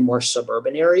monopoly in more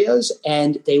suburban areas.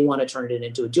 And they want to turn it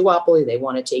into a duopoly. They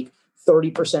want to take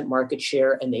 30% market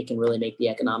share, and they can really make the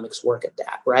economics work at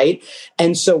that, right?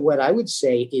 And so what I would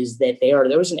say is that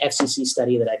there was an FCC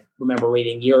study that I remember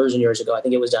reading years and years ago. I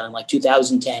think it was done in like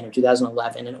 2010 or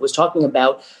 2011, and it was talking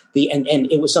about and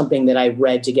it was something that I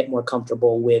read to get more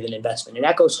comfortable with an investment in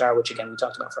EchoStar, which again, we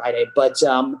talked about Friday. But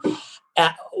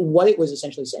what it was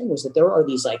essentially saying was that there are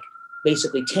these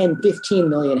basically 10, 15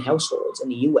 million households in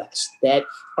the US that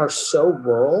are so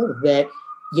rural that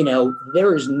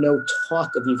there is no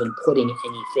talk of even putting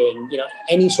anything,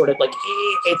 any sort of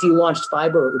if you launched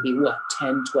fiber, it would be what,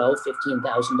 $10, $12,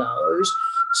 $15,000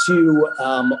 to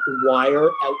wire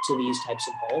out to these types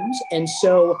of homes. And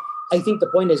so I think the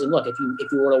point is, and look, if you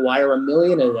were to wire 1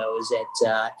 million of those at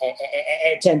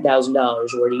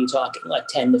 $10,000, where are you talking, like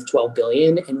 10 to 12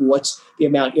 billion? And what's the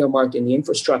amount earmarked in the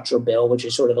infrastructure bill, which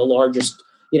is sort of the largest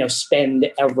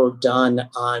spend ever done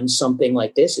on something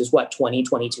like this, is what, 20,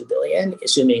 22 billion,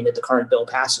 assuming that the current bill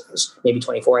passes, maybe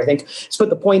 24, I think. So, but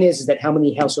the point is that how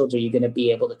many households are you going to be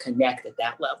able to connect at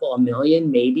that level? 1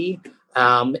 million, maybe.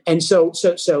 And so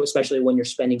especially when you're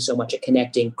spending so much at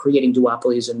connecting, creating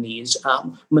duopolies in these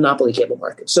monopoly cable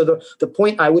markets. So the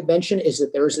point I would mention is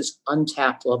that there is this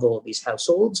untapped level of these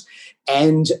households.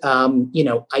 And,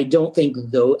 I don't think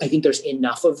I think there's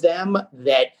enough of them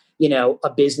that, a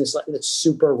business that's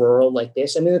super rural like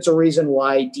this. It's a reason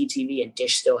why DTV and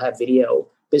Dish still have video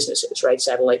businesses, right?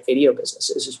 Satellite video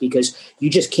businesses, is because you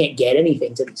just can't get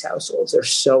anything to these households. They're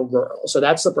so rural. So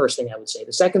that's the first thing I would say.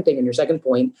 The second thing, and your second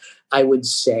point, I would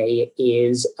say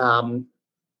is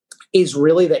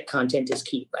really that content is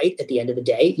key, right? At the end of the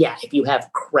day, yeah, if you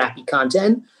have crappy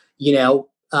content,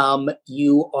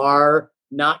 you are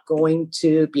not going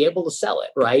to be able to sell it,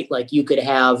 right? Like you could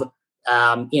have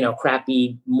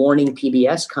crappy morning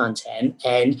PBS content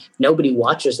and nobody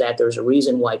watches that. There's a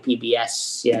reason why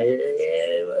PBS,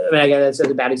 again, that's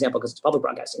a bad example because it's a public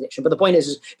broadcasting station. But the point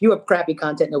is if you have crappy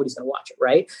content, nobody's going to watch it,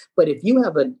 right? But if you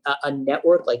have a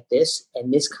network like this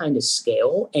and this kind of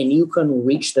scale, and you can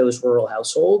reach those rural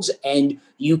households and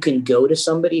you can go to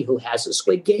somebody who has the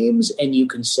Squid Games and you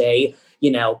can say,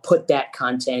 put that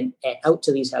content out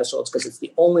to these households because it's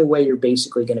the only way you're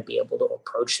basically going to be able to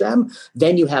approach them,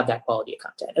 then you have that quality of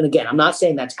content. And again, I'm not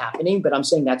saying that's happening, but I'm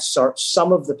saying that's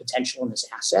some of the potential in this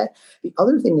asset. The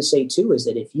other thing to say too is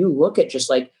that if you look at just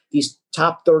like these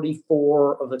top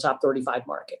 34 of the top 35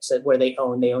 markets where they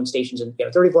own stations in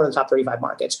 34 of the top 35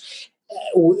 markets.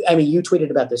 I mean, you tweeted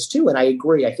about this too, and I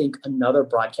agree. I think another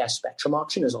broadcast spectrum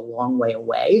auction is a long way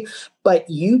away, but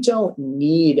you don't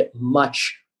need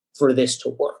much for this to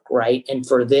work, right? And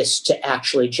for this to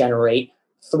actually generate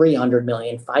 $300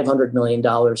 million, $500 million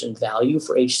in value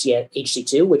for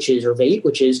HC2,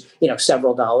 which is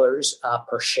several dollars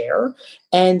per share.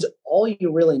 And all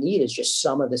you really need is just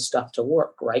some of this stuff to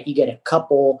work, right? You get a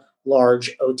couple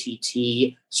large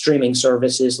OTT streaming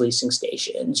services, leasing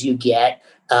stations. You get,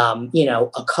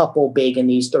 a couple big in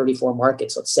these 34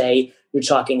 markets. Let's say you're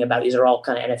talking about, these are all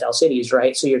kind of NFL cities,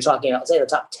 right? So you're talking about, say, the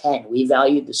top 10. We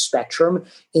valued the spectrum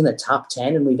in the top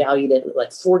 10 and we valued it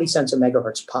like 40 cents a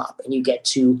megahertz pop, and you get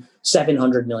to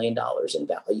 $700 million in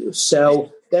value. So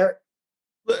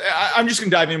I'm just going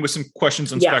to dive in with some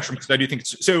questions on Spectrum because I do think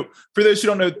it's so. For those who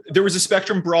don't know, there was a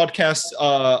Spectrum broadcast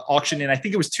auction in, I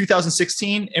think it was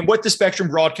 2016. And what the Spectrum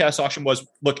broadcast auction was,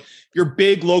 look, your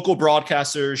big local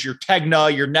broadcasters, your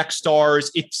Tegna, your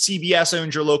Nexstars, if CBS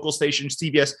owns your local station,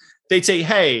 CBS, they'd say,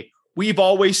 hey, we've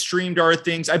always streamed our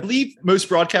things. I believe most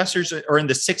broadcasters are in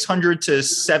the 600 to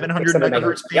 700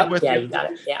 megahertz bandwidth. Yeah, you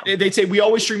got it. Yeah. They'd say we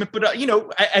always stream it. But,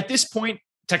 at this point,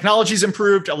 technology's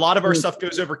improved. A lot of our stuff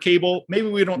goes over cable. Maybe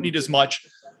we don't need as much.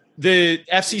 The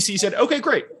FCC said, okay,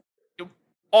 great.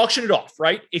 Auction it off,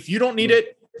 right? If you don't need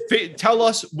it, tell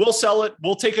us, we'll sell it.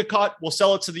 We'll take a cut. We'll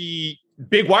sell it to the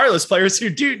big wireless players who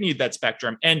do need that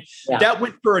spectrum. And that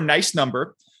went for a nice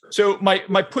number. So my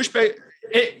pushback,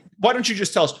 why don't you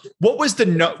just tell us what was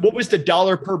the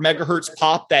dollar per megahertz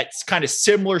pop that's kind of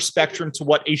similar spectrum to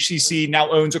what HCC now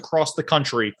owns across the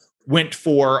country went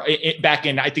for back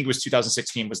in, I think it was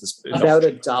 2016 was this about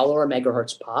 $1 a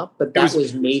megahertz pop, but that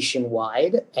was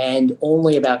nationwide, and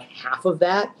only about half of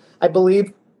that, I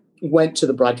believe, went to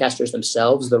the broadcasters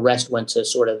themselves. The rest went to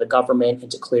sort of the government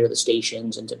and to clear the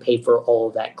stations and to pay for all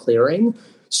of that clearing.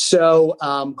 So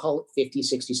call it 50,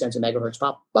 60 cents a megahertz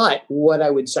pop. But one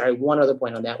other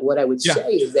point on that, what I would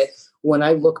say is that when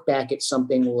I look back at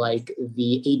something like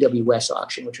the AWS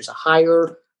auction, which was a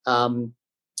higher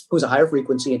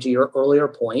frequency, and to your earlier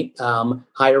point,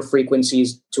 higher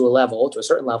frequencies to a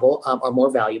certain level, are more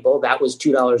valuable. That was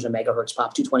 $2 a megahertz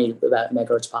pop, 220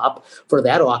 megahertz pop for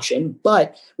that auction.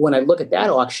 But when I look at that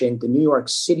auction, the New York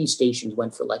City stations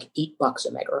went for like $8 a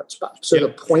megahertz pop. So the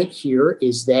point here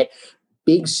is that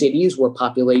big cities where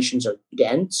populations are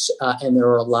dense and there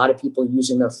are a lot of people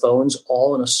using their phones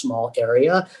all in a small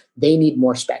area, they need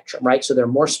more spectrum, right? So there are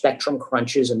more spectrum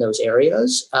crunches in those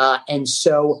areas. And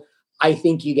so I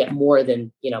think you get more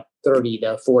than 30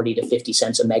 to 40 to 50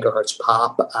 cents a megahertz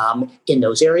pop in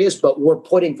those areas. But we're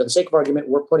putting, for the sake of argument,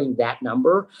 we're putting that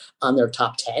number on their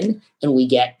top 10, and we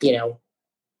get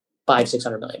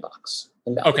 $500-600 million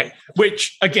in value. Okay,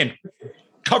 which again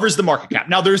covers the market cap.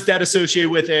 Now there's debt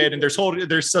associated with it, and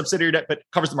there's subsidiary debt, but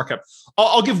covers the market cap.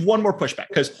 I'll give one more pushback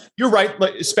because you're right.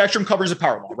 Like, Spectrum covers a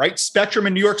power law, right? Spectrum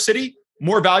in New York City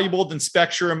more valuable than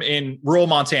Spectrum in rural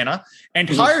Montana, and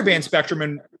higher band Spectrum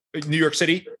in New York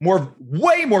City,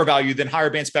 way more value than higher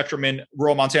band spectrum in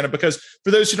rural Montana, because for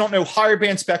those who don't know, higher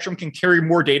band spectrum can carry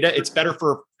more data. It's better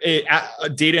for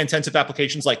data intensive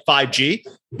applications like 5G,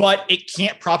 but it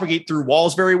can't propagate through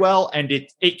walls very well. And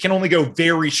it can only go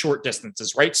very short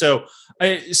distances, right? So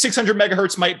 600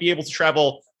 megahertz might be able to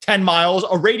travel 10 miles.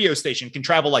 A radio station can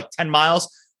travel like 10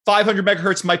 miles. 500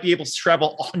 megahertz might be able to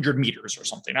travel 100 meters or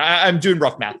something. I'm doing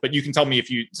rough math, but you can tell me if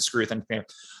you disagree with anything.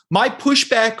 My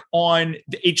pushback on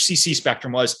the HCC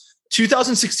spectrum was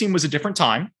 2016 was a different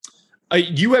time.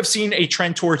 You have seen a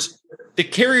trend towards the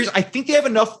carriers. I think they have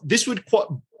enough.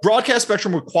 Broadcast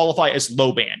spectrum would qualify as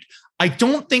low band. I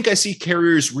don't think I see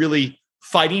carriers really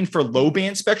fighting for low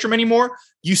band spectrum anymore.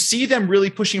 You see them really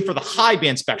pushing for the high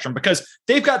band spectrum because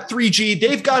they've got 3G.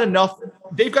 They've got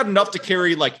enough to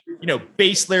carry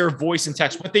base layer voice and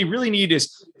text. What they really need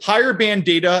is higher band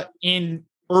data in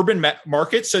urban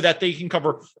markets so that they can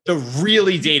cover the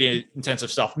really data intensive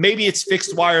stuff. Maybe it's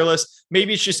fixed wireless,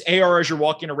 maybe it's just AR as you're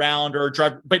walking around or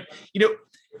drive, but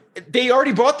they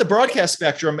already bought the broadcast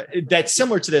spectrum that's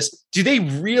similar to this. Do they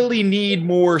really need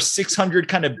more 600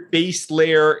 kind of base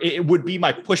layer? It would be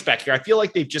my pushback here. I feel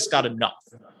like they've just got enough.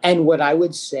 And what I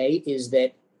would say is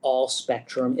that all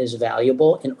spectrum is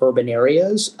valuable in urban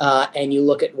areas. And you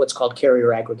look at what's called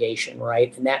carrier aggregation,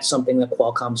 right? And that's something that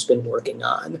Qualcomm's been working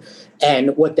on.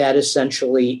 And what that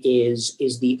essentially is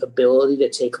the ability to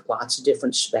take lots of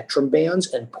different spectrum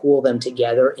bands and pool them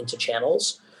together into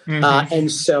channels.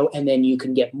 Mm-hmm. And then you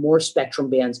can get more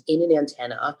spectrum bands in an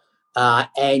antenna,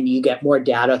 and you get more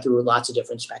data through lots of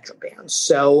different spectrum bands.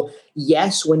 So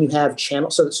yes, when you have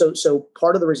channels, so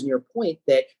part of the reason your point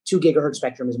that 2 gigahertz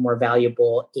spectrum is more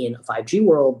valuable in a 5G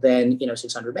world than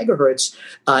 600 megahertz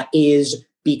is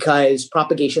because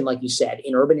propagation, like you said,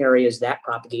 in urban areas, that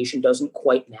propagation doesn't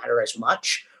quite matter as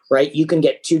much. Right, you can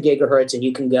get 2 gigahertz and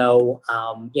you can go,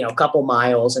 a couple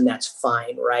miles, and that's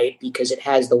fine, right? Because it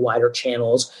has the wider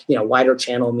channels. Wider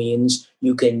channel means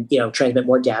you can, transmit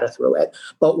more data through it.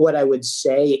 But what I would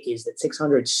say is that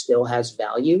 600 still has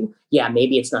value. Yeah,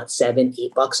 maybe it's not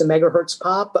 $7-8 a megahertz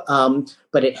pop,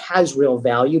 but it has real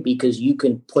value because you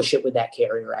can push it with that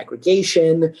carrier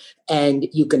aggregation, and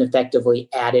you can effectively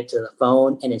add it to the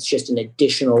phone, and it's just an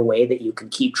additional way that you can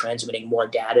keep transmitting more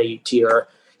data to your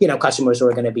customers who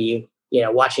are going to be,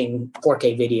 watching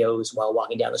 4K videos while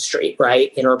walking down the street,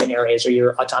 right? In urban areas, or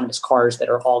your autonomous cars that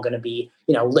are all going to be,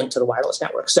 linked to the wireless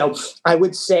network. So I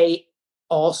would say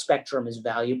all spectrum is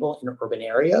valuable in urban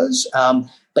areas.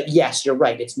 But yes, you're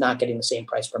right. It's not getting the same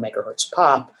price per megahertz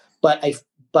pop. But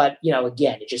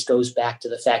again, it just goes back to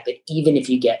the fact that even if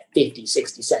you get 50,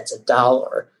 60 cents,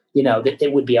 $1, that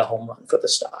it would be a home run for the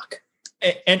stock.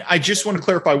 And I just want to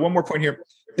clarify one more point here.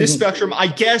 This spectrum, I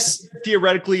guess,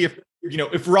 theoretically, if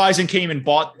Verizon came and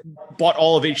bought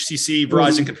all of HCC,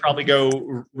 Verizon could probably go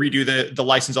redo the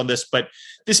license on this. But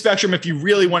this spectrum, if you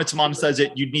really wanted to monetize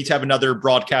it, you'd need to have another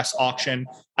broadcast auction.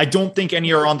 I don't think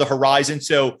any are on the horizon.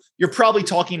 So you're probably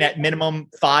talking at minimum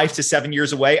 5 to 7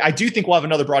 years away. I do think we'll have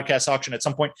another broadcast auction at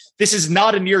some point. This is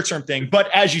not a near-term thing. But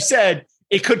as you said,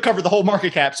 it could cover the whole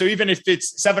market cap. So even if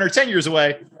it's 7 or 10 years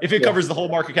away, if it covers the whole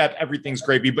market cap, everything's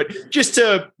gravy. But just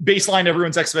to baseline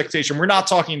everyone's expectation, we're not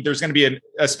talking there's going to be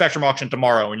a spectrum auction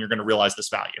tomorrow and you're going to realize this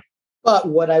value. But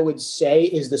what I would say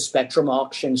is the spectrum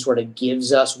auction sort of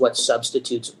gives us where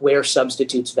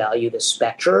substitutes value the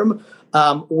spectrum,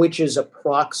 which is a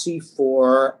proxy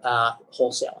for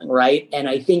wholesaling, right? And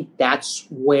I think that's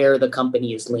where the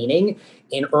company is leaning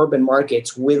in urban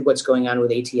markets with what's going on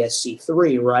with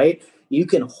ATSC3, right? You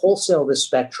can wholesale the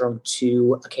spectrum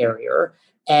to a carrier.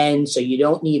 And so you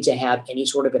don't need to have any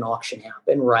sort of an auction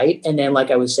happen, right? And then,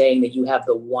 like I was saying, that you have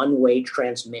the one-way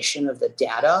transmission of the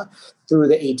data through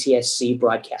the ATSC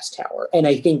broadcast tower. And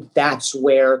I think that's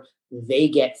where they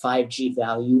get 5G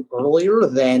value earlier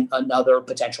than another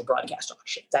potential broadcast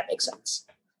auction. If that makes sense.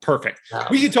 Perfect.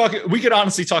 We could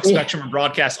honestly talk spectrum and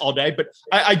broadcast all day, but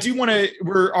I do want to,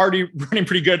 we're already running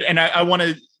pretty good. And I want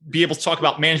to be able to talk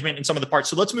about management and some of the parts.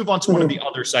 So let's move on to one of the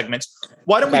other segments.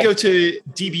 Why don't we go to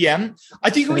DBM? I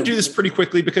think we can do this pretty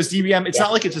quickly because DBM, it's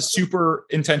not like it's a super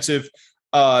intensive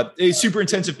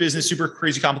business, super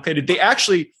crazy complicated. They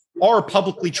actually are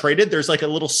publicly traded. There's like a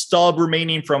little stub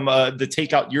remaining from the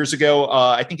takeout years ago.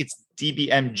 I think it's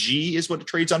DBMG is what it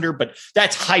trades under, but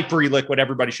that's hyper liquid.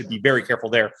 Everybody should be very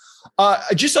careful there.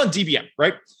 Just on DBM,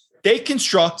 right? They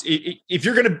construct, if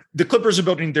you're the Clippers are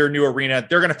building their new arena,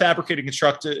 they're going to fabricate and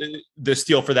construct the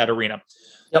steel for that arena.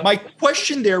 Yep. My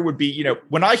question there would be,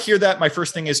 when I hear that, my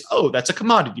first thing is, oh, that's a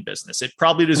commodity business. It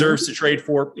probably deserves to trade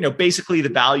for, basically the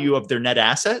value of their net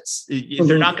assets.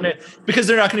 They're not going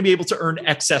to be able to earn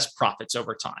excess profits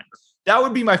over time. That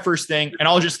would be my first thing. And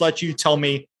I'll just let you tell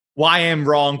me why I am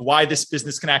wrong, why this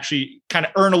business can actually kind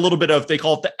of earn a little bit of, they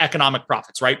call it the economic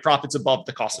profits, right? Profits above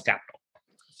the cost of capital.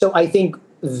 So I think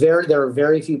there are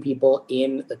very few people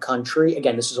in the country.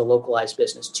 Again, this is a localized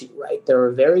business too, right? There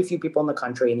are very few people in the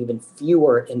country and even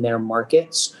fewer in their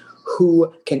markets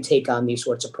who can take on these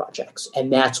sorts of projects.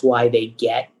 And that's why they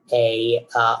get a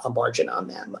margin on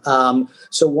them.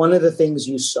 So one of the things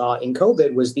you saw in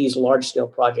COVID was these large scale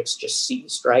projects just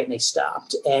ceased, right? And they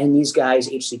stopped. And these guys,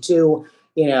 HC2,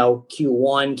 Q1,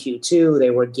 Q2,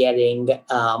 they were getting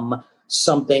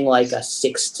something like a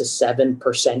 6 to 7%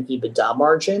 EBITDA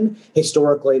margin.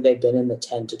 Historically, they've been in the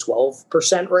 10 to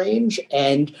 12% range.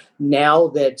 And now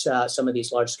that some of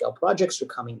these large scale projects are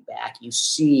coming back, you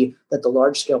see that the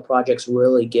large scale projects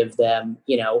really give them,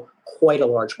 quite a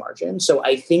large margin. So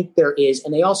I think there is,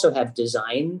 and they also have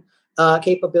design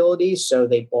capabilities. So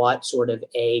they bought sort of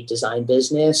a design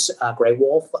business, Grey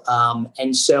Wolf.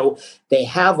 And so they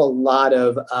have a lot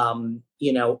of,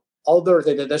 other,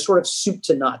 they're sort of soup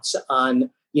to nuts on,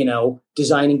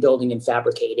 designing, building, and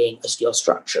fabricating a steel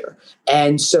structure.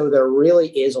 And so there really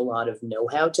is a lot of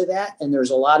know-how to that. And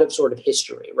there's a lot of sort of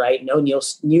history, right? No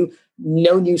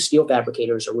new steel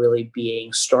fabricators are really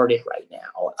being started right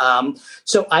now.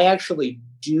 So I actually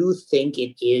do think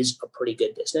it is a pretty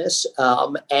good business.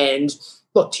 And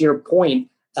look, to your point,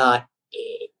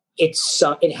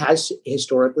 it has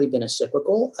historically been a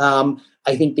cyclical.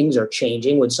 I think things are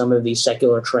changing with some of these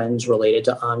secular trends related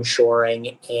to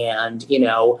onshoring and,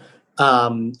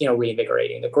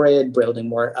 reinvigorating the grid, building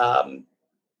more,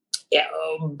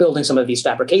 building some of these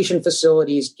fabrication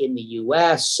facilities in the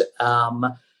U.S.,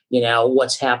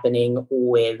 what's happening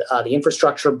with the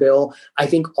infrastructure bill. I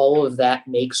think all of that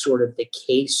makes sort of the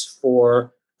case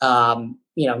for,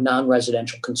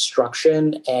 non-residential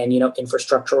construction and,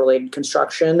 infrastructure-related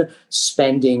construction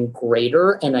spending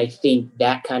greater. And I think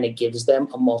that kind of gives them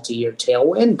a multi-year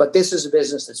tailwind. But this is a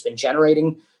business that's been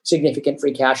generating significant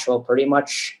free cash flow pretty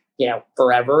much,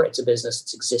 forever. It's a business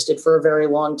that's existed for a very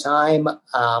long time.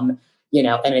 And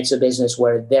it's a business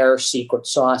where their secret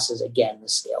sauce is, again, the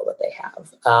scale that they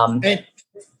have. And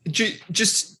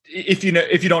just if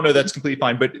you don't know, that's completely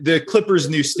fine. But the Clippers'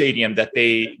 new stadium that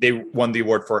they won the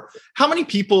award for, how many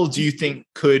people do you think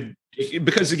could?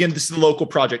 Because again, this is a local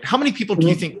project. How many people do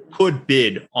you think could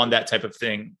bid on that type of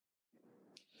thing?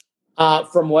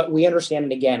 From what we understand,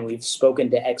 and again, we've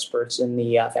spoken to experts in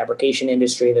the fabrication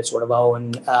industry that sort of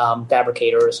own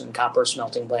fabricators and copper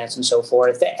smelting plants and so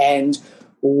forth, and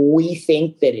we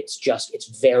think that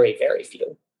it's very, very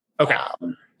few. Okay.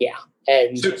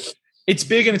 And so it's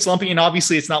big and it's lumpy, and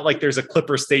obviously it's not like there's a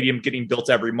Clipper stadium getting built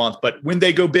every month, but when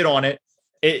they go bid on it,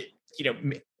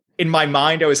 in my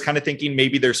mind, I was kind of thinking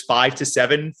maybe there's 5 to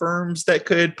 7 firms that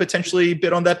could potentially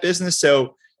bid on that business.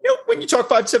 So, when you talk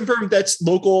 5 to 7 firms, that's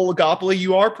local oligopoly.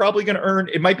 You are probably going to earn,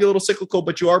 it might be a little cyclical,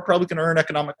 but you are probably going to earn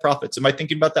economic profits. Am I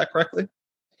thinking about that correctly?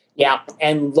 Yeah.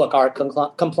 And look, our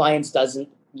compliance doesn't,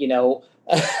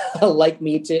 like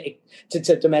me to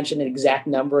mention an exact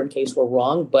number in case we're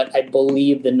wrong, but I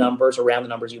believe the numbers around the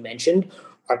numbers you mentioned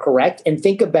are correct. And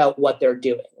think about what they're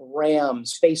doing.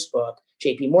 Rams, Facebook,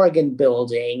 JP Morgan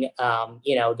building, one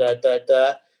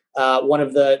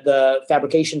of the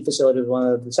fabrication facilities, one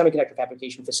of the semiconductor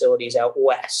fabrication facilities out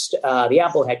west, the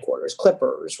Apple headquarters,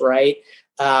 Clippers, right?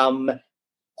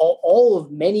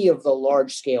 Many of the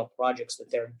large scale projects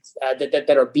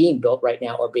that are being built right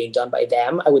now are being done by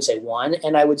them. I would say one,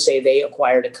 and I would say they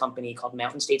acquired a company called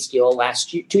Mountain State Steel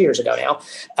 2 years ago now,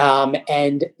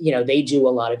 and they do a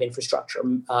lot of infrastructure,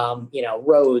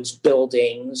 roads,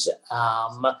 buildings,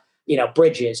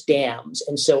 bridges, dams,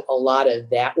 and so a lot of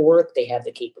that work they have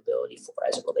the capability for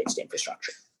as it relates to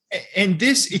infrastructure. And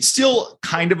it's still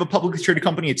kind of a publicly traded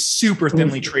company. It's super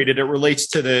thinly traded. It relates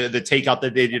to the takeout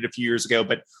that they did a few years ago.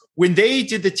 But when they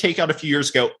did the takeout a few years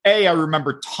ago, I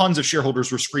remember tons of shareholders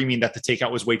were screaming that the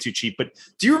takeout was way too cheap. But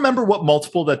do you remember what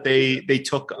multiple that they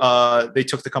took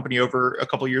the company over a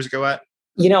couple of years ago at?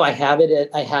 I have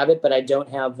it, but I don't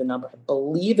have the number. I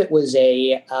believe it was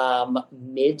a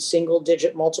mid-single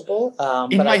digit multiple.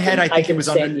 In my head, I think it was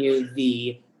under. I can send you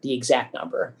the exact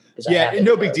number. Yeah,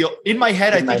 no big deal. In my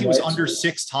head, I think it was under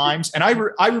 6 times. And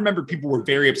I remember people were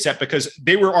very upset because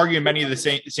they were arguing many of the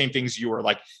same things you were,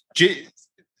 like,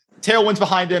 tailwinds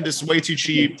behind them. This is way too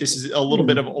cheap. This is a little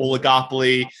bit of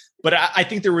oligopoly. But I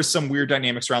think there was some weird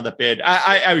dynamics around that bid.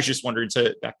 I was just wondering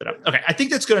to back that up. Okay, I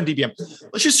think that's good on DBM.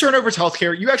 Let's just turn over to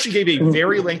healthcare. You actually gave a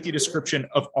very lengthy description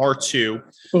of R2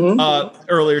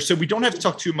 earlier, so we don't have to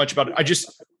talk too much about it.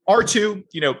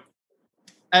 R2,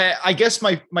 I guess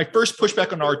my first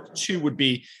pushback on R2 would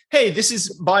be, hey, this is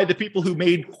by the people who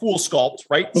made CoolSculpt,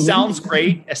 right? Sounds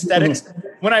great, aesthetics.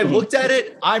 When I looked at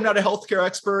it, I'm not a healthcare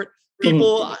expert.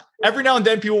 People, every now and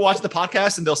then people watch the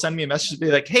podcast and they'll send me a message to be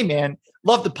like, hey man,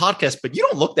 love the podcast, but you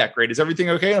don't look that great. Is everything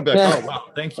okay? And I'll be like, oh wow,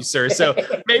 thank you, sir. So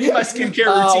maybe my skincare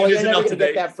routine isn't up to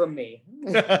date. That from me.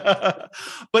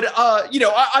 But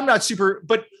I'm not super,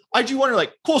 but I do wonder,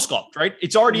 like, CoolSculpt, right?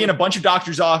 It's already in a bunch of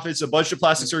doctors' office, a bunch of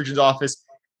plastic surgeons' office.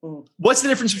 What's the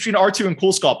difference between R2 and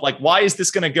CoolSculpt? Like, why is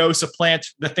this going to go supplant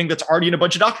the thing that's already in a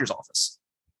bunch of doctors' office?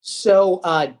 So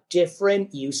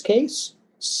different use case,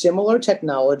 similar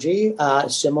technology,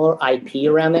 similar IP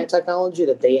around that technology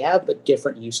that they have, but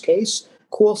different use case.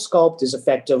 CoolSculpt is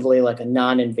effectively like a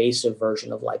non-invasive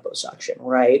version of liposuction,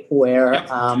 right? Where,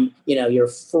 you're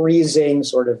freezing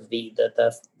sort of the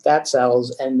fat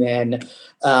cells and then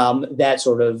that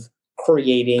sort of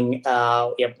creating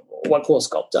what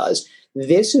CoolSculpt does.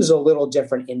 This is a little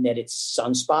different in that it's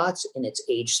sunspots and it's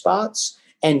age spots.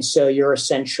 And so you're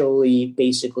essentially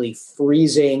basically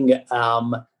freezing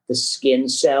the skin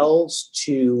cells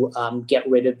to get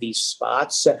rid of these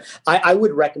spots. So I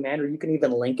would recommend, or you can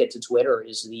even link it to Twitter,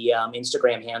 is the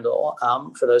Instagram handle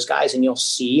for those guys, and you'll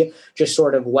see just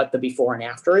sort of what the before and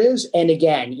after is. And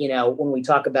again, when we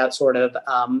talk about sort of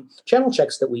channel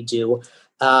checks that we do,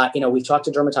 we've talked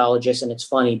to dermatologists, and it's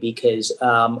funny because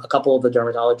a couple of the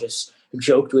dermatologists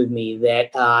joked with me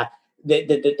that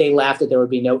they laughed that there would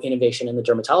be no innovation in the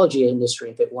dermatology industry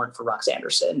if it weren't for Rox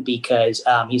Anderson, because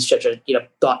he's such a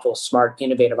thoughtful, smart,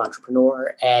 innovative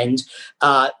entrepreneur, and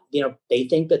they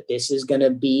think that this is going to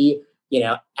be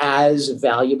as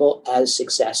valuable, as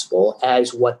successful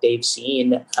as what they've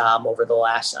seen over the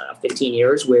last 15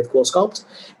 years with CoolSculpt.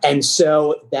 And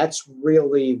so that's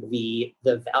really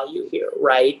the value here,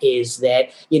 right? Is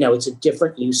that it's a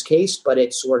different use case, but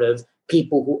it's sort of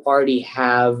people who already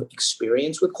have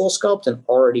experience with CoolSculpt and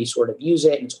already sort of use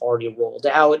it, and it's already rolled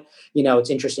out. It's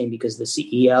interesting because the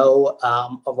CEO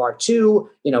of R2,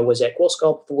 was at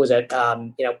CoolSculpt, was at,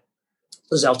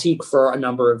 Zeltiq for a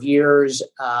number of years.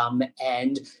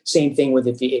 And same thing with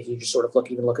if you just sort of look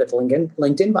at the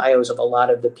LinkedIn bios of a lot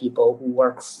of the people who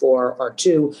work for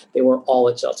R2, they were all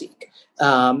at Zeltiq.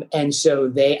 And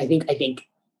so I think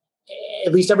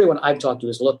at least everyone I've talked to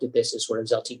has looked at this as sort of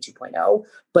Zeltiq 2.0,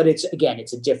 but it's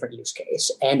a different use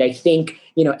case. And I think,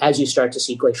 as you start to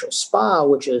see Glacial Spa,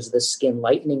 which is the skin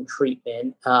lightening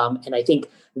treatment, and I think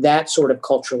that's sort of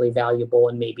culturally valuable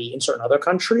and maybe in certain other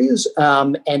countries.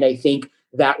 And I think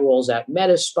that rolls out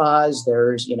meta spas.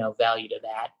 There's, value to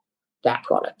that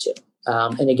product too.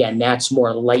 And again, that's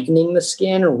more lightening the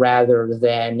skin rather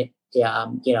than,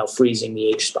 freezing the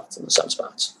age spots and the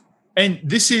sunspots. And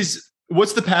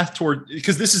what's the path toward,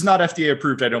 because this is not FDA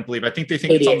approved, I don't believe. I think they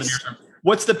think it's on the near term.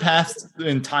 What's the path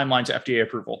and timeline to FDA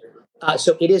approval?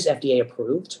 So it is FDA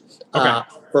approved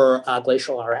for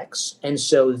Glacial RX. And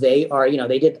so they are,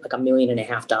 they did like $1.5 million,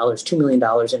 $2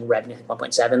 million in revenue,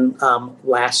 1.7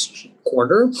 last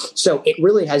quarter. So it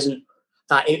really hasn't,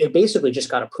 it basically just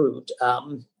got approved,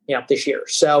 this year.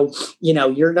 So,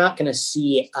 you're not going to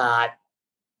see,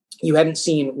 you haven't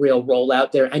seen real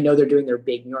rollout there. I know they're doing their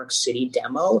big New York City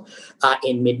demo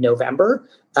in mid-November.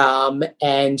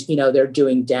 And, they're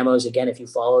doing demos. Again, if you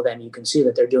follow them, you can see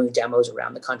that they're doing demos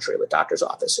around the country with doctors'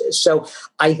 offices. So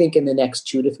I think in the next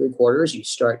 2 to 3 quarters, you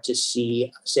start to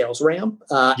see sales ramp.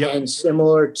 And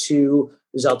similar to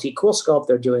Zeltiq CoolSculpt,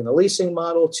 they're doing the leasing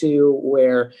model too,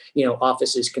 where,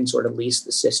 offices can sort of lease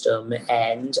the system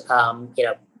and,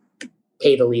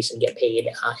 pay the lease and get paid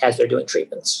as they're doing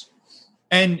treatments.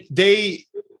 And they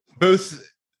both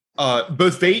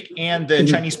Vate and the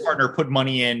Chinese partner put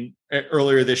money in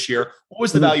earlier this year. What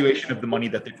was the valuation of the money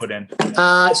that they put in?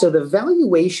 So the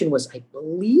valuation was, I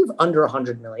believe, under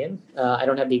 100 million. I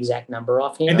don't have the exact number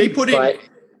offhand. And they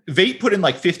Vate put in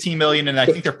like 15 million, and I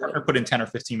think their partner put in 10 or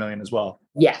 15 million as well.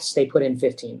 Yes, they put in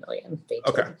 15 million.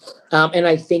 Okay. And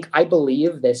I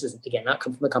believe this is, again, not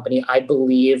come from the company. I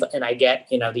believe, and I get,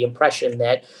 the impression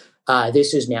that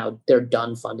this is now, they're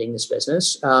done funding this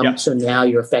business. So now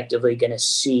you're effectively going to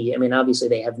see, obviously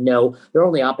they have their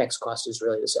only OpEx cost is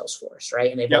really the sales force,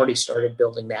 right? And they've already started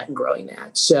building that and growing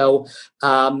that. So,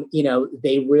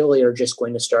 they really are just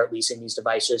going to start leasing these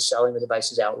devices, selling the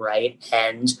devices outright.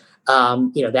 And,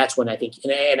 that's when I think,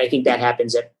 and I think that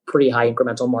happens at pretty high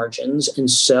incremental margins. And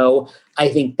so I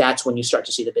think that's when you start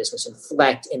to see the business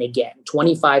inflect. And again,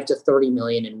 25 to 30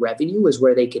 million in revenue is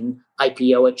where they can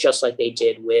IPO it, just like they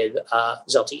did with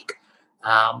Zeltiq.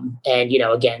 And,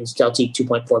 again, Zeltiq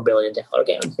 $2.4 billion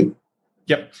again.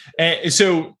 Yep. And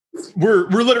so we're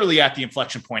literally at the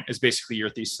inflection point is basically your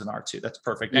thesis in R2. That's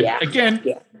perfect. And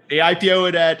they IPO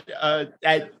it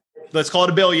at let's call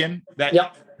it $1 billion.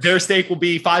 Their stake will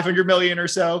be 500 million or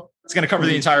so. It's going to cover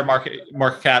the entire market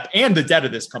cap and the debt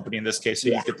of this company in this case. So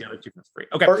you get the other two for free.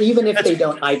 Okay. Or even if they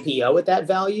don't IPO at that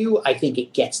value, I think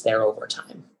it gets there over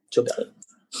time to $1 billion.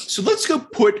 So let's go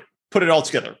put it all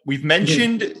together. We've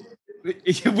mentioned,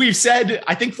 we've said,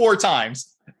 I think 4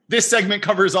 times, this segment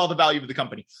covers all the value of the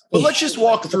company. But let's just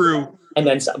walk through. And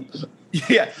then some.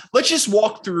 Yeah. Let's just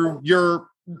walk through your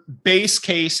base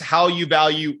case, how you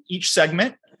value each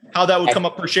segment, how that would come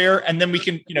up per share. And then we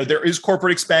can, there is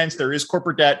corporate expense, there is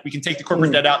corporate debt. We can take the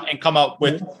corporate debt out and come out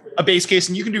with a base case,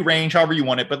 and you can do range however you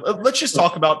want it. But let's just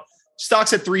talk about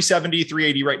stocks at 370,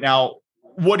 380 right now.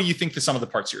 What do you think the sum of the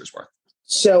parts here is worth?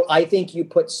 So I think you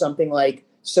put something like,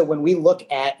 so when we look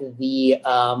at the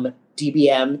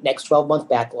DBM next 12-month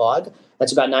backlog,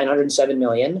 that's about 907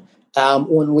 million.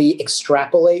 When we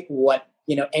extrapolate what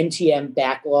NTM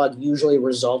backlog usually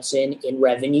results in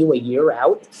revenue a year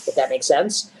out, if that makes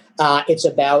sense. It's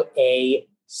about a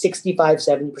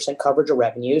 65-70% coverage of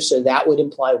revenue. So that would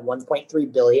imply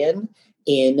 1.3 billion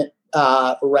in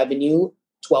revenue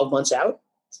 12 months out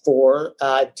for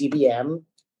DBM,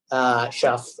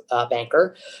 Schuff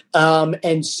Banker.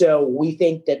 And so we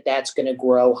think that that's going to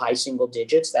grow high single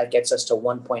digits. That gets us to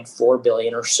 1.4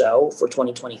 billion or so for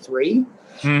 2023.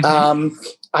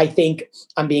 I think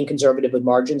I'm being conservative with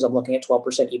margins. I'm looking at 12%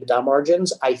 EBITDA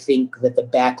margins. I think that the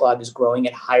backlog is growing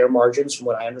at higher margins from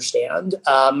what I understand.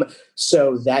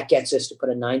 So that gets us to put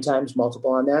a 9 times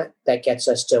multiple on that. That gets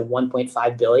us to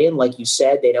 1.5 billion. Like you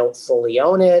said, they don't fully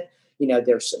own it.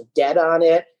 There's some debt on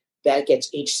it. That gets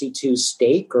HC2's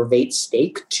stake or Vate's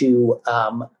stake to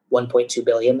 1.2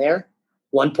 billion there.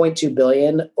 1.2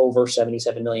 billion over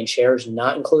 77 million shares,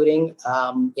 not including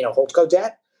holdco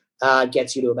debt.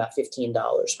 Gets you to about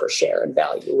 $15 per share in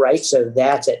value, right? So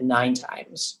that's at 9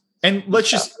 times. And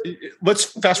let's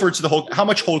fast forward to how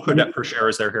much holdco debt per share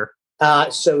is there here?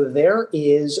 So there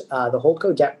is the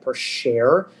holdco debt per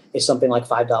share is something like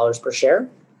 $5 per share.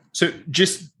 So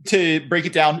just to break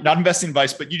it down, not investing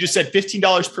advice, but you just said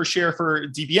 $15 per share for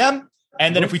DBM.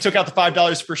 And then if we took out the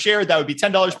 $5 per share, that would be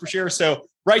 $10 per share. So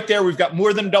right there, we've got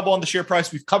more than double on the share price.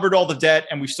 We've covered all the debt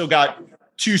and we've still got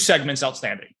 2 segments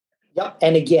outstanding. Yep.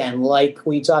 And again, like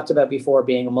we talked about before,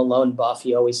 being a Malone buff,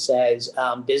 he always says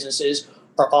businesses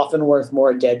are often worth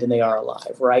more dead than they are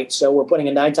alive, right? So we're putting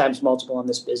a 9 times multiple on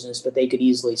this business, but they could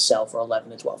easily sell for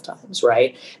 11 to 12 times,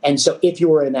 right? And so if you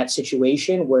were in that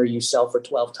situation where you sell for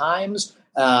 12 times,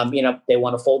 they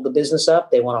want to fold the business up,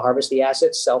 they want to harvest the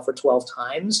assets, sell for 12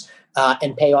 times,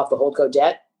 and pay off the holdco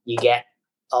debt, you get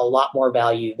a lot more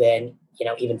value than,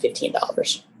 even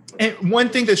 $15. And one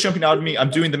thing that's jumping out at me, I'm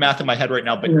doing the math in my head right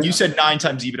now, but you said 9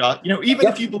 times EBITDA. Even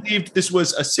if you believed this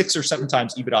was a 6 or 7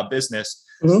 times EBITDA business,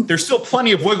 there's still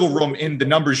plenty of wiggle room in the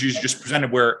numbers you just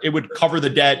presented where it would cover the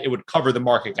debt, it would cover the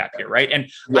market cap here, right?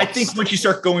 And I think once you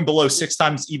start going below 6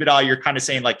 times EBITDA, you're kind of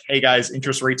saying like, hey guys,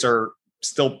 interest rates are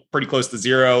still pretty close to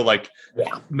zero. Like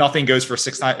nothing goes for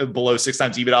below 6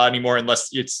 times EBITDA anymore, unless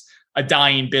it's a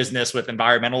dying business with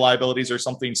environmental liabilities or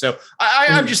something. So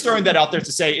I'm just throwing that out there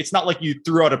to say, it's not like you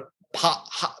threw out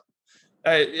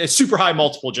a super high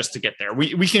multiple just to get there.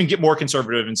 We can get more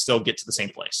conservative and still get to the same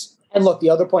place. And look, the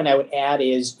other point I would add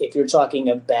is if you're talking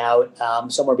about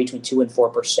somewhere between 2 and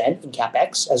 4% in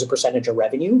CapEx as a percentage of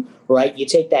revenue, right? You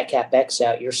take that CapEx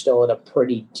out, you're still at a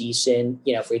pretty decent,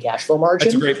 free cash flow margin.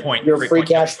 That's a great point. Your free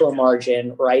cash flow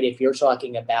margin, right? If you're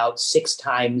talking about 6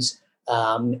 times,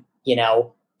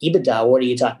 EBITDA, what are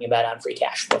you talking about on free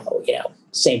cash flow?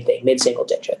 Same thing, mid-single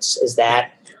digits. Is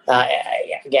that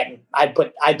again? I'd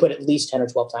put at least 10 or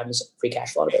 12 times free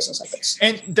cash flow in a business like this.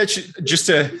 And that's just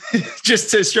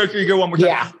to stroke your ego one more time.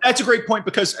 Yeah. That's a great point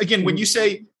because again, when you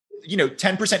say 10%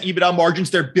 EBITDA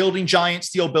margins, they're building giant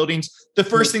steel buildings. The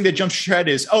first thing that jumps your head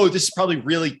is, oh, this is probably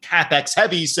really CapEx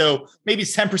heavy. So maybe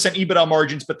it's 10% EBITDA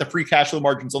margins, but the free cash flow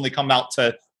margins only come out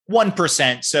to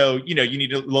 1%. So you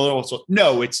need a little.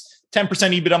 No, it's 10%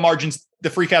 EBITDA margins, the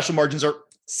free cash flow margins are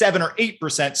 7 or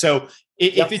 8%. So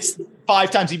if it's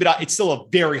 5 times EBITDA, it's still a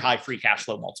very high free cash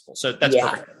flow multiple. So that's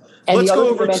perfect. And let's go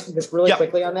over just really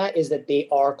quickly on that is that they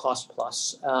are cost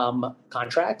plus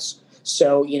contracts.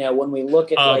 So, when we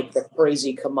look at like the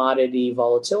crazy commodity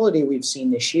volatility we've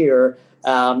seen this year,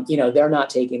 they're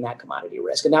not taking that commodity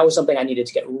risk. And that was something I needed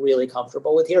to get really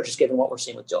comfortable with here, just given what we're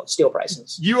seeing with steel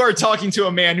prices. You are talking to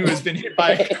a man who has been hit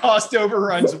by cost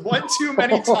overruns one too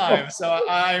many times. So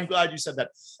I'm glad you said that.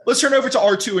 Let's turn over to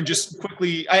R2 and just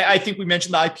quickly, I think we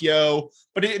mentioned the IPO,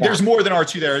 but there's more than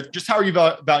R2 there. Just how are you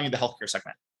valuing the healthcare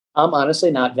segment? I'm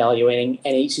honestly not valuing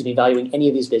any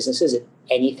of these businesses at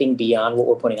anything beyond what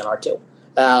we're putting on R2.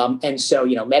 And so,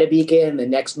 MediBeacon, the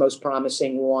next most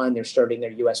promising one, they're starting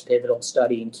their U.S. pivotal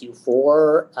study in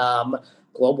Q4,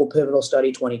 global pivotal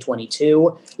study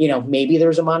 2022. Maybe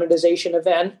there's a monetization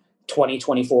event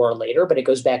 2024 or later, but it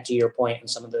goes back to your point and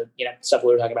some of the stuff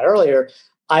we were talking about earlier.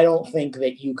 I don't think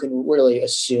that you can really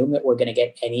assume that we're going to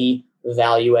get any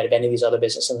value out of any of these other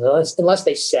businesses unless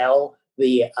they sell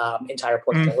the entire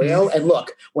portfolio. And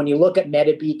look, when you look at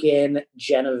MediBeacon,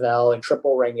 Genevel, and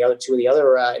Triple Ring, the other two of the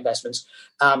other investments,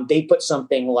 they put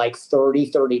something like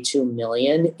 32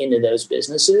 million into those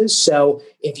businesses. So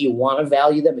if you want to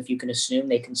value them, if you can assume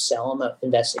they can sell them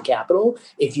invested capital,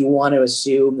 if you want to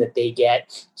assume that they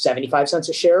get 75 cents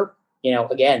a share,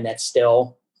 again, that's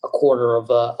still a quarter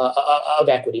of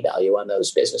equity value on those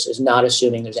businesses, not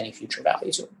assuming there's any future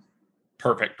value to them.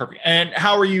 Perfect. And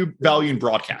how are you valuing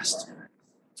broadcast?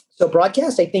 So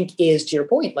broadcast, I think, is, to your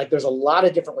point, like there's a lot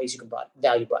of different ways you can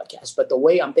value broadcast. But the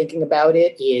way I'm thinking about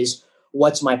it is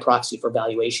what's my proxy for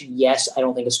valuation? Yes, I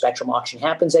don't think a Spectrum auction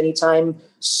happens anytime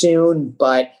soon,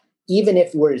 but even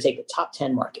if you were to take the top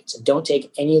 10 markets and don't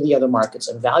take any of the other markets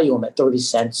and value them at 30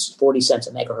 cents, 40 cents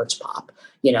a megahertz pop,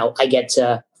 I get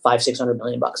to $500-600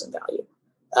 million in value.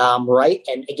 Right.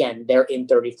 And again, they're in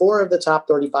 34 of the top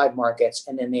 35 markets,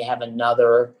 and then they have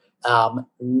another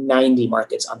 90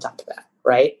 markets on top of that.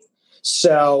 Right.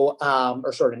 So,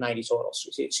 or sort of 90 total,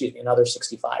 excuse me, another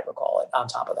 65 or call it on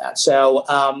top of that.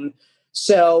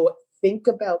 So think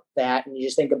about that. And you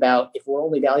just think about, if we're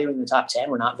only valuing the top 10,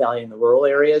 we're not valuing the rural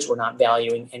areas. We're not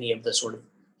valuing any of the sort of,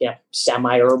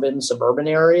 semi-urban, suburban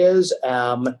areas.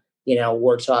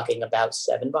 We're talking about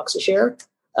 $7 a share.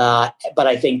 But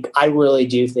I really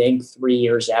do think 3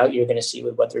 years out, you're going to see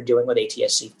with what they're doing with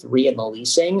ATSC3 and the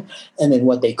leasing, and then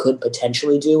what they could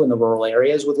potentially do in the rural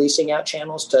areas with leasing out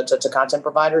channels to content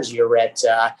providers, you're at,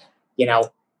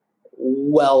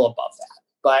 well above that.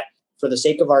 But for the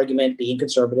sake of argument, being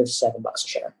conservative, $7 a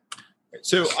share.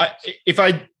 So if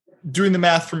I doing the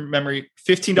math from memory,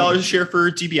 $15 a share for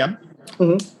DBM,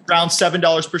 around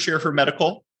 $7 per share for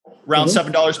medical, around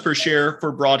 $7 per share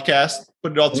for broadcast.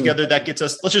 Put it all together, that gets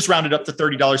us, let's just round it up to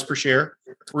 $30 per share.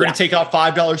 We're going to take out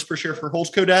 $5 per share for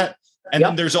Holdco debt. And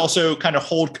then there's also kind of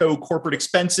Holdco corporate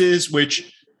expenses,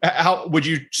 which how would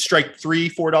you strike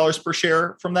 $3-4 per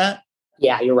share from that?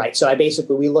 Yeah, you're right. So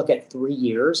we look at 3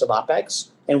 years of OpEx,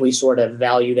 and we sort of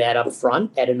value that up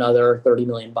front at another $30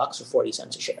 million or 40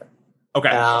 cents a share.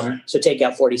 Okay. So take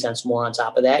out 40 cents more on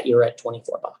top of that, you're at $24,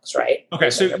 right? Okay.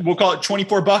 So we'll call it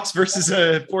 $24 versus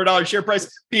a $4 share price.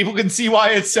 People can see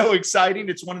why it's so exciting.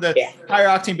 It's one of the higher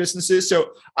octane businesses.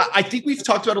 So I think we've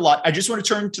talked about a lot. I just want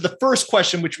to turn to the first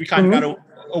question, which we kind of got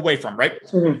away from, right?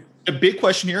 The big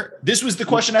question here, this was the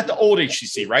question at the old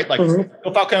HCC, right? Like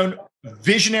Bill Falcone,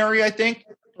 visionary, I think.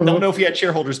 Don't know if he had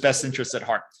shareholders' best interests at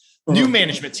heart. New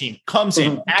management team comes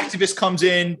in, activist comes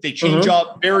in, they change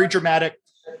up, very dramatic.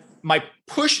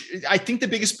 I think the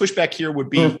biggest pushback here would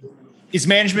be, is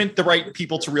management the right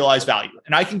people to realize value?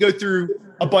 And I can go through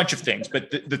a bunch of things,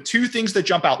 but the two things that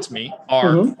jump out to me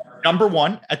are, number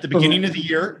one, at the beginning of the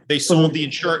year, they sold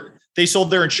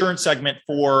their insurance segment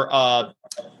for,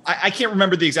 I can't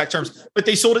remember the exact terms, but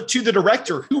they sold it to the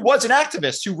director who was an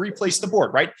activist who replaced the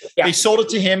board, right? Yeah. They sold it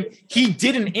to him. He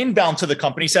did an inbound to the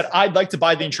company, said, I'd like to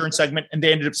buy the insurance segment. And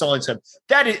they ended up selling it to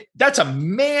him. That's a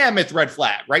mammoth red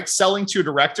flag, right? Selling to a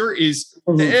director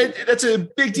that's a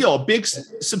big deal, a big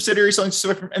subsidiary selling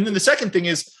to. And then the second thing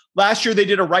is, last year they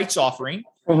did a rights offering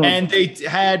and they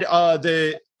had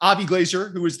the Avi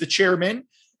Glazer, who was the chairman.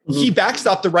 He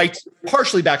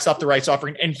partially backstopped the rights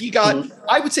offering, and he got,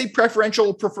 I would say,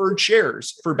 preferred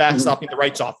shares for backstopping the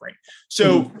rights offering.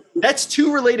 So that's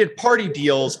two related party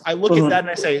deals. I look at that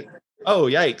and I say, oh,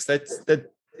 yikes,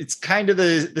 it's kind of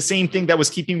the same thing that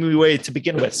was keeping me away to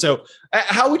begin with. So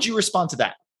how would you respond to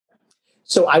that?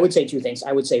 So I would say two things.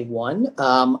 I would say one,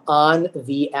 on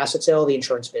the asset sale of the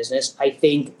insurance business, I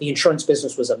think the insurance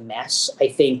business was a mess. I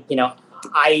think,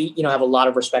 I have a lot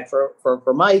of respect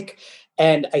for Mike.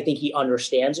 And I think he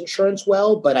understands insurance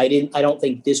well, but I don't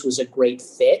think this was a great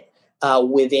fit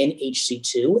within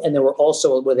HC2. And there were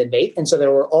also within Bait. And so there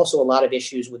were also a lot of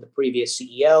issues with the previous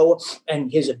CEO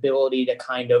and his ability to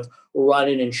kind of run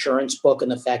an insurance book, and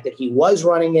the fact that he was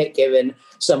running it, given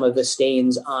some of the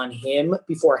stains on him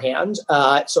beforehand.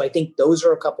 So I think those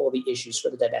are a couple of the issues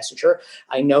for the divestiture.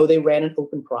 I know they ran an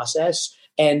open process.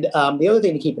 And the other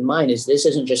thing to keep in mind is this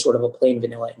isn't just sort of a plain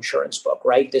vanilla insurance book,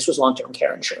 right? This was long-term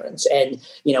care insurance. And,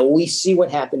 we see what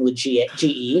happened with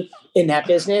GE in that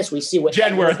business. We see what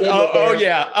Genworth.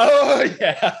 Yeah.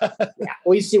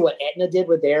 We see what Aetna did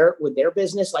with their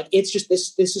business. Like, it's just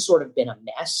this has sort of been a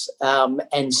mess.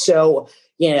 And so,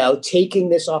 taking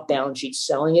this off balance sheet,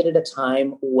 selling it at a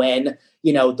time when,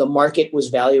 the market was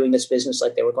valuing this business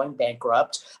like they were going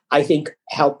bankrupt, I think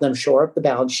helped them shore up the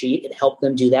balance sheet. It helped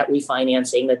them do that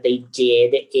refinancing that they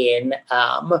did in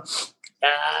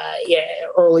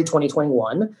early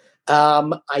 2021.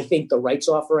 I think the rights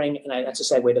offering, and that's a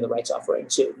segue to the rights offering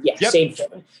too. Yeah, Same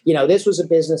thing. This was a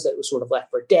business that was sort of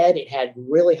left for dead. It had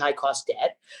really high cost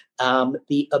debt.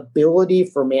 The ability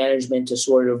for management to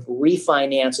sort of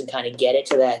refinance and kind of get it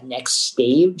to that next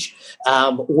stage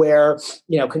where,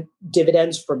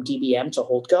 dividends from DBM to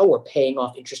Holdco were paying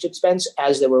off interest expense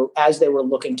as they were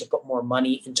looking to put more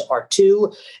money into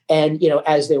R2. And,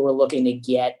 as they were looking to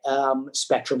get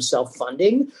Spectrum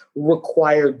self-funding,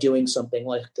 required doing something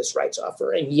like this rights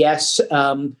offering. Yes,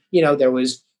 there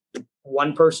was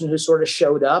one person who sort of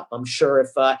showed up. I'm sure if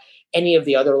any of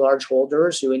the other large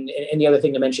holders and the other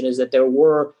thing to mention is that there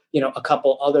were, a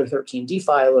couple other 13D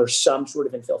filers, some sort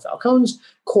of in Phil Falcone's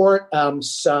court,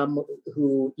 some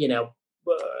who,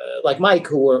 like Mike,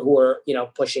 who are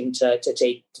pushing to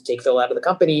take Phil out of the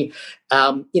company,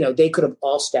 they could have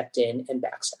all stepped in and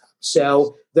backstopped.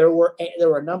 So there were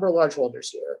a number of large holders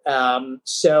here.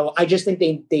 So I just think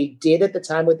they did at the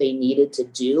time what they needed to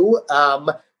do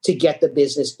to get the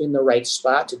business in the right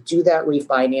spot, to do that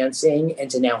refinancing, and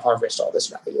to now harvest all this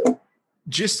value.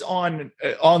 Just on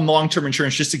long-term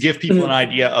insurance, just to give people an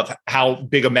idea of how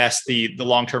big a mess the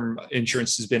long-term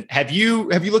insurance has been. Have you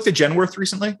looked at Genworth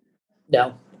recently?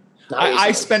 No.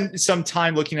 I spent some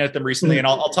time looking at them recently, and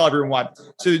I'll tell everyone why.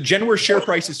 So Genworth share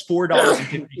price is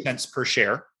 $4.50 per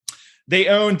share. They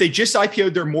just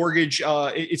IPO'd their mortgage.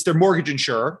 It's their mortgage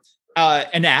insurer,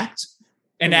 Enact.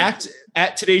 Enact,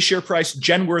 at today's share price,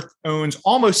 Genworth owns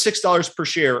almost $6 per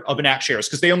share of Enact shares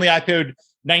because they only IPO'd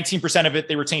 19% of it.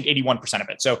 They retained 81% of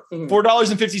it. So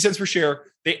 $4.50 per share.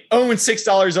 They own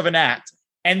 $6 of Enact.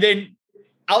 And then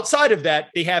outside of that,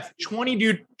 they have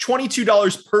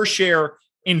 $22 per share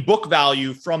in book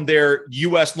value from their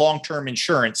U.S. long-term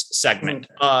insurance segment.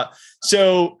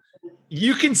 So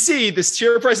you can see the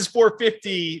share price is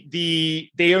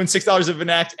 $4.50. They own $6 of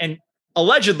Enact, and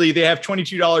allegedly they have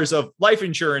 $22 of life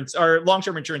insurance or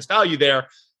long-term insurance value there.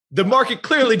 The market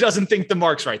clearly doesn't think the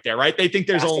mark's right there, right? They think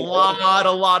there's a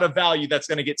lot of value that's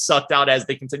going to get sucked out as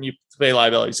they continue to pay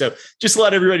liability. So just to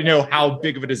let everybody know how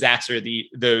big of a disaster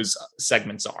those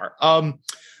segments are.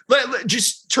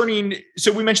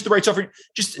 So we mentioned the rights offering.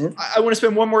 I want to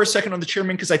spend one more second on the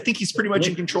chairman because I think he's pretty much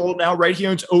in control now, right? He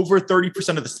owns over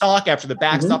 30% of the stock after the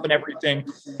backstop and everything.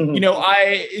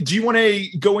 Do you want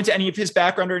to go into any of his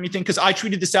background or anything? Because I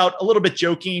tweeted this out a little bit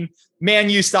joking.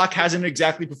 Man U stock hasn't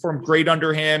exactly performed great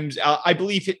under him. I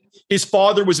believe his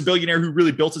father was a billionaire who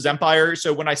really built his empire.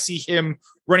 So when I see him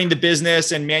running the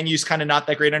business and Man U's kind of not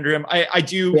that great under him, I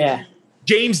do. Yeah.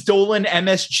 James Dolan,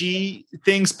 MSG,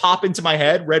 things pop into my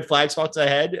head, red flag spots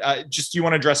ahead. Do you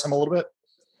want to address him a little bit?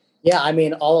 Yeah, I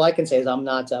mean, all I can say is I'm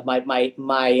not.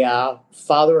 My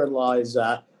father-in-law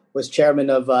was chairman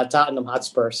of Tottenham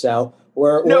Hotspur, so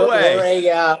we're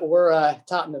a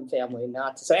Tottenham family.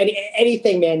 Not so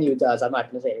anything Man U does, I'm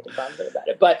not going to say anything positive about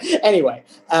it. But anyway,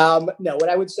 no. What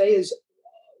I would say is,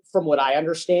 from what I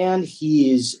understand,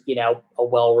 he's a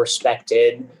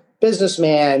well-respected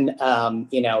businessman.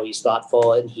 He's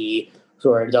thoughtful and he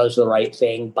sort of does the right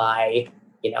thing by,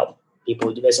 people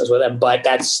who do business with him. But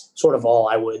that's sort of all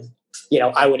I would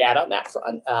add on that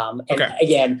front. And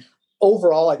again,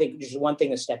 overall, I think just one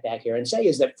thing to step back here and say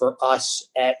is that for us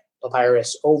at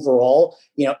Papyrus overall,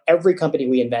 every company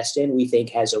we invest in, we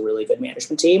think has a really good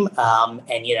management team.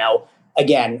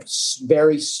 Again,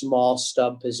 very small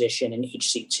stub position in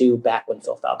HC2 back when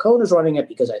Phil Falcone was running it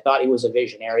because I thought he was a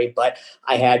visionary, but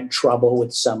I had trouble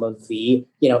with some of the,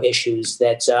 issues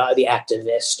that the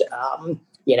activist,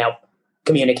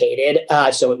 communicated.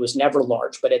 So it was never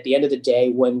large. But at the end of the day,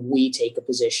 when we take a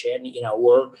position,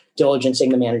 we're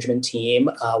diligencing the management team.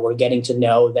 We're getting to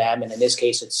know them. And in this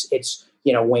case, it's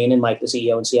Wayne and Mike, the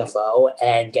CEO and CFO,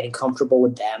 and getting comfortable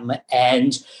with them.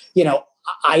 And,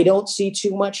 I don't see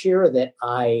too much here that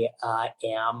I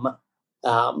am.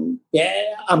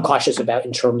 I'm cautious about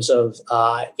in terms of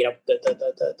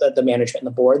the management and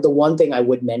the board. The one thing I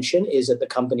would mention is that the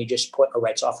company just put a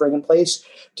rights offering in place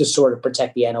to sort of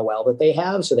protect the NOL that they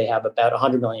have. So they have about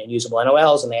 100 million usable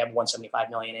NOLs, and they have 175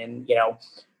 million in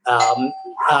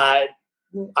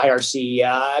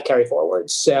IRC carry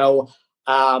forward. So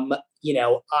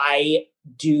I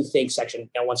do think section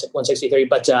 163,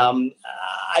 but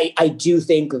I do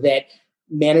think that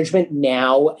management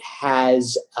now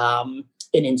has an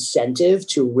incentive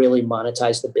to really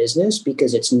monetize the business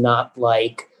because it's not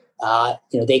like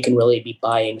they can really be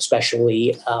buying,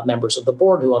 especially members of the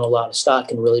board who own a lot of stock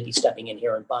can really be stepping in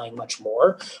here and buying much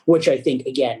more, which I think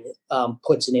again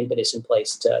puts an impetus in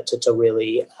place to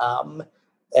really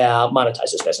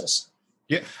monetize this business.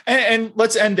 Yeah. And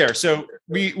let's end there. So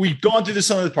we've gone through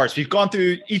some of the parts. We've gone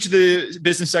through each of the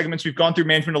business segments. We've gone through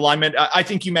management alignment. I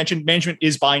think you mentioned management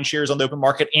is buying shares on the open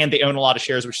market and they own a lot of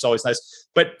shares, which is always nice.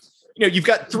 But, you've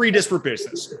got three disparate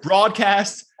businesses: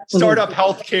 broadcast, startup,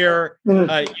 healthcare,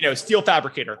 steel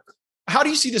fabricator. How do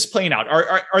you see this playing out?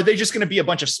 Are they just going to be a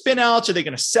bunch of spin outs? Are they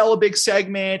going to sell a big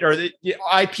segment or the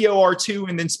IPO R2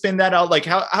 and then spin that out? Like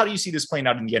how do you see this playing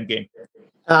out in the end game?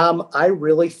 I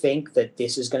really think that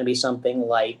this is going to be something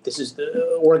like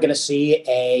we're going to see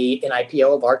an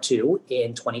IPO of R2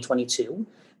 in 2022.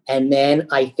 And then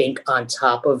I think on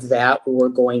top of that, we're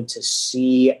going to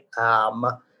see,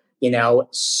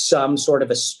 some sort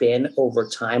of a spin over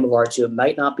time of R2. It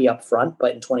might not be upfront,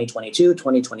 but in 2022,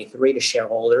 2023 to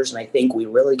shareholders. And I think we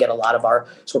really get a lot of our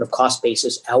sort of cost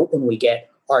basis out when we get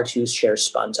R2's shares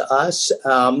spun to us.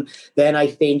 Then I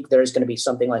think there's going to be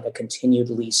something like a continued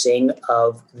leasing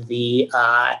of the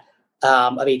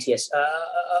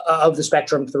of the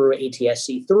spectrum through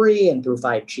ATSC3 and through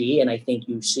 5G. And I think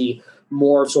you see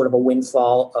more sort of a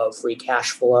windfall of free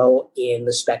cash flow in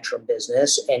the spectrum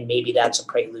business. And maybe that's a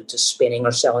prelude to spinning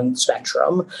or selling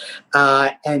spectrum.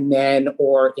 And then,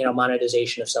 or,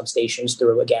 monetization of some stations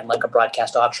through, again, like a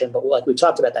broadcast auction. But like we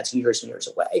talked about, that's years and years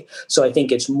away. So I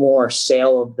think it's more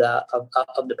sale of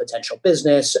the potential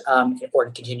business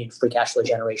or continued free cash flow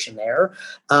generation there.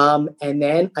 And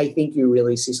then I think you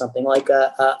really see something like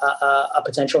a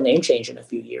potential name change in a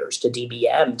few years to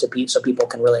DBM so people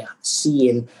can really see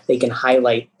and they can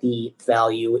highlight the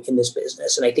value in this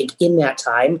business. And I think in that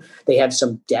time, they have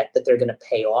some debt that they're going to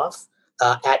pay off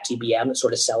at DBM,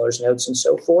 sort of seller's notes and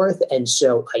so forth. And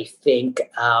so I think,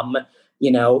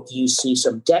 you see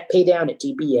some debt pay down at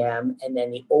DBM, and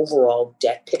then the overall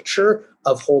debt picture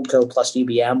of Holdco plus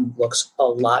DBM looks a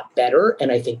lot better.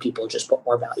 And I think people just put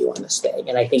more value on this thing.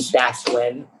 And I think that's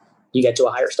when you get to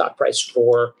a higher stock price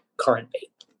for current Bait.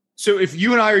 So if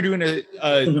you and I are doing a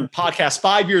podcast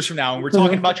 5 years from now and we're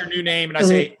talking about your new name and I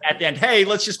say at the end, hey,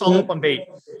 let's just follow up on Bait.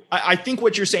 I think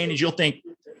what you're saying is you'll think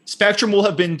Spectrum will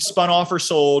have been spun off or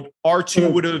sold.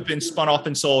 R2 would have been spun off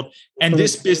and sold. And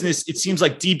this business, it seems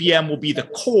like DBM will be the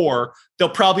core. They'll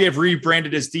probably have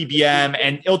rebranded as DBM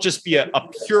and it'll just be a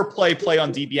pure play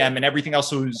on DBM and everything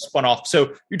else was spun off.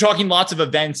 So you're talking lots of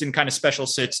events and kind of special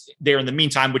sits there in the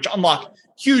meantime, which unlock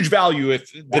huge value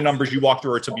if the numbers you walk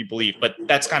through are to be believed. But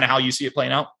that's kind of how you see it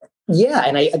playing out. Yeah.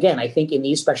 And I think in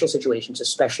these special situations,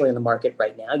 especially in the market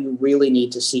right now, you really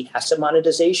need to see asset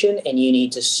monetization and you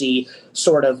need to see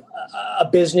sort of a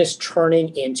business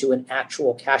turning into an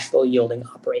actual cash flow yielding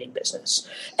operating business.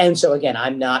 And so again,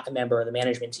 I'm not a member of the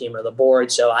management team or the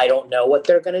board, so I don't know what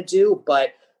they're going to do,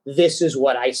 but this is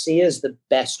what I see as the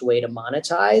best way to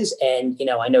monetize. And,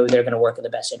 I know they're going to work in the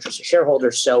best interest of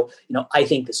shareholders. So, I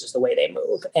think this is the way they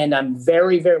move. And I'm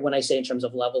very, very, when I say in terms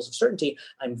of levels of certainty,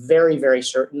 I'm very, very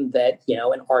certain that,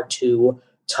 an R2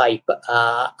 type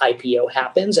IPO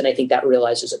happens. And I think that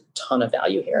realizes a ton of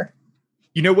value here.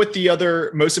 You know what the other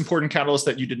most important catalyst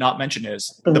that you did not mention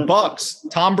is? The Bucs.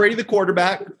 Tom Brady, the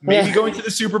quarterback, maybe going to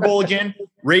the Super Bowl again.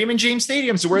 Raymond James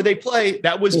Stadium, so where they play,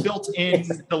 that was built in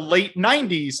the late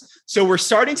 90s. So we're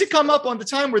starting to come up on the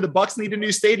time where the Bucs need a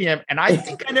new stadium. And I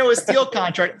think I know a steel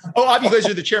contract. Oh, Avi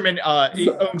Glazer, the chairman, he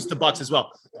owns the Bucs as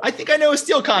well. I think I know a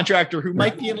steel contractor who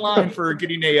might be in line for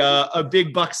getting a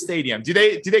big Bucs stadium. Do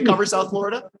they cover South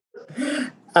Florida?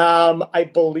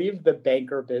 I believe the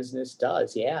banker business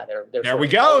does. Yeah. They're there we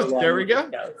go. There we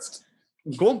go.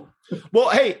 Cool. Well,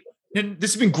 hey, and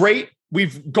this has been great.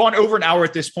 We've gone over an hour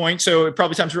at this point, so it's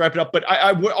probably time to wrap it up. But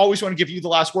I would always want to give you the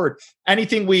last word.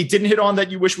 Anything we didn't hit on that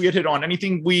you wish we had hit on?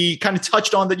 Anything we kind of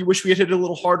touched on that you wish we had hit a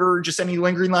little harder? Just any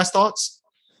lingering last thoughts?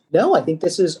 No, I think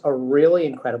this is a really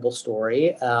incredible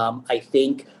story. I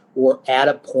think we're at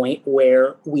a point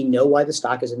where we know why the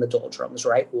stock is in the doldrums,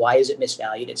 right? Why is it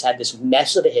misvalued? It's had this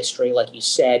mess of a history. Like you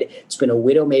said, it's been a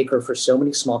widowmaker for so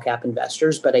many small cap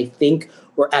investors. But I think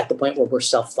we're at the point where we're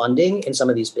self-funding in some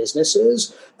of these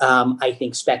businesses. I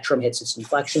think Spectrum hits its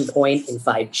inflection point in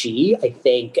 5G. I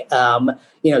think,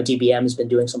 DBM has been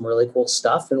doing some really cool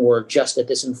stuff, and we're just at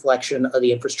this inflection of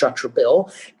the infrastructure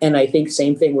bill. And I think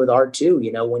same thing with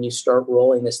R2. When you start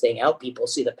rolling this thing out, people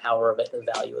see the power of it and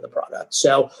the value of the product.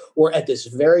 So we're at this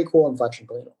very cool inflection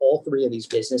point in all three of these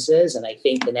businesses. And I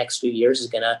think the next few years is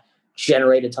going to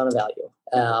generate a ton of value.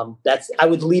 I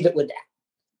would leave it with that.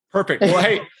 Perfect. Well,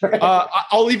 hey,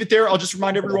 I'll leave it there. I'll just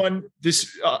remind everyone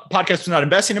this podcast is not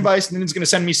investing advice. Nin's going to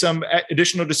send me some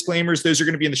additional disclaimers. Those are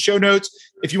going to be in the show notes.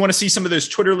 If you want to see some of those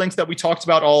Twitter links that we talked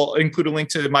about, I'll include a link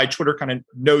to my Twitter kind of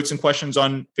notes and questions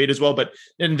on Bait as well. But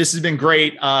this has been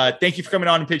great. Thank you for coming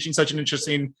on and pitching such an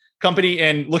interesting company,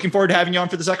 and looking forward to having you on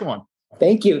for the second one.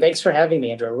 Thank you. Thanks for having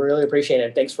me, Andrew. I really appreciate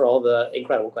it. Thanks for all the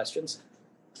incredible questions.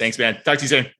 Thanks, man. Talk to you soon.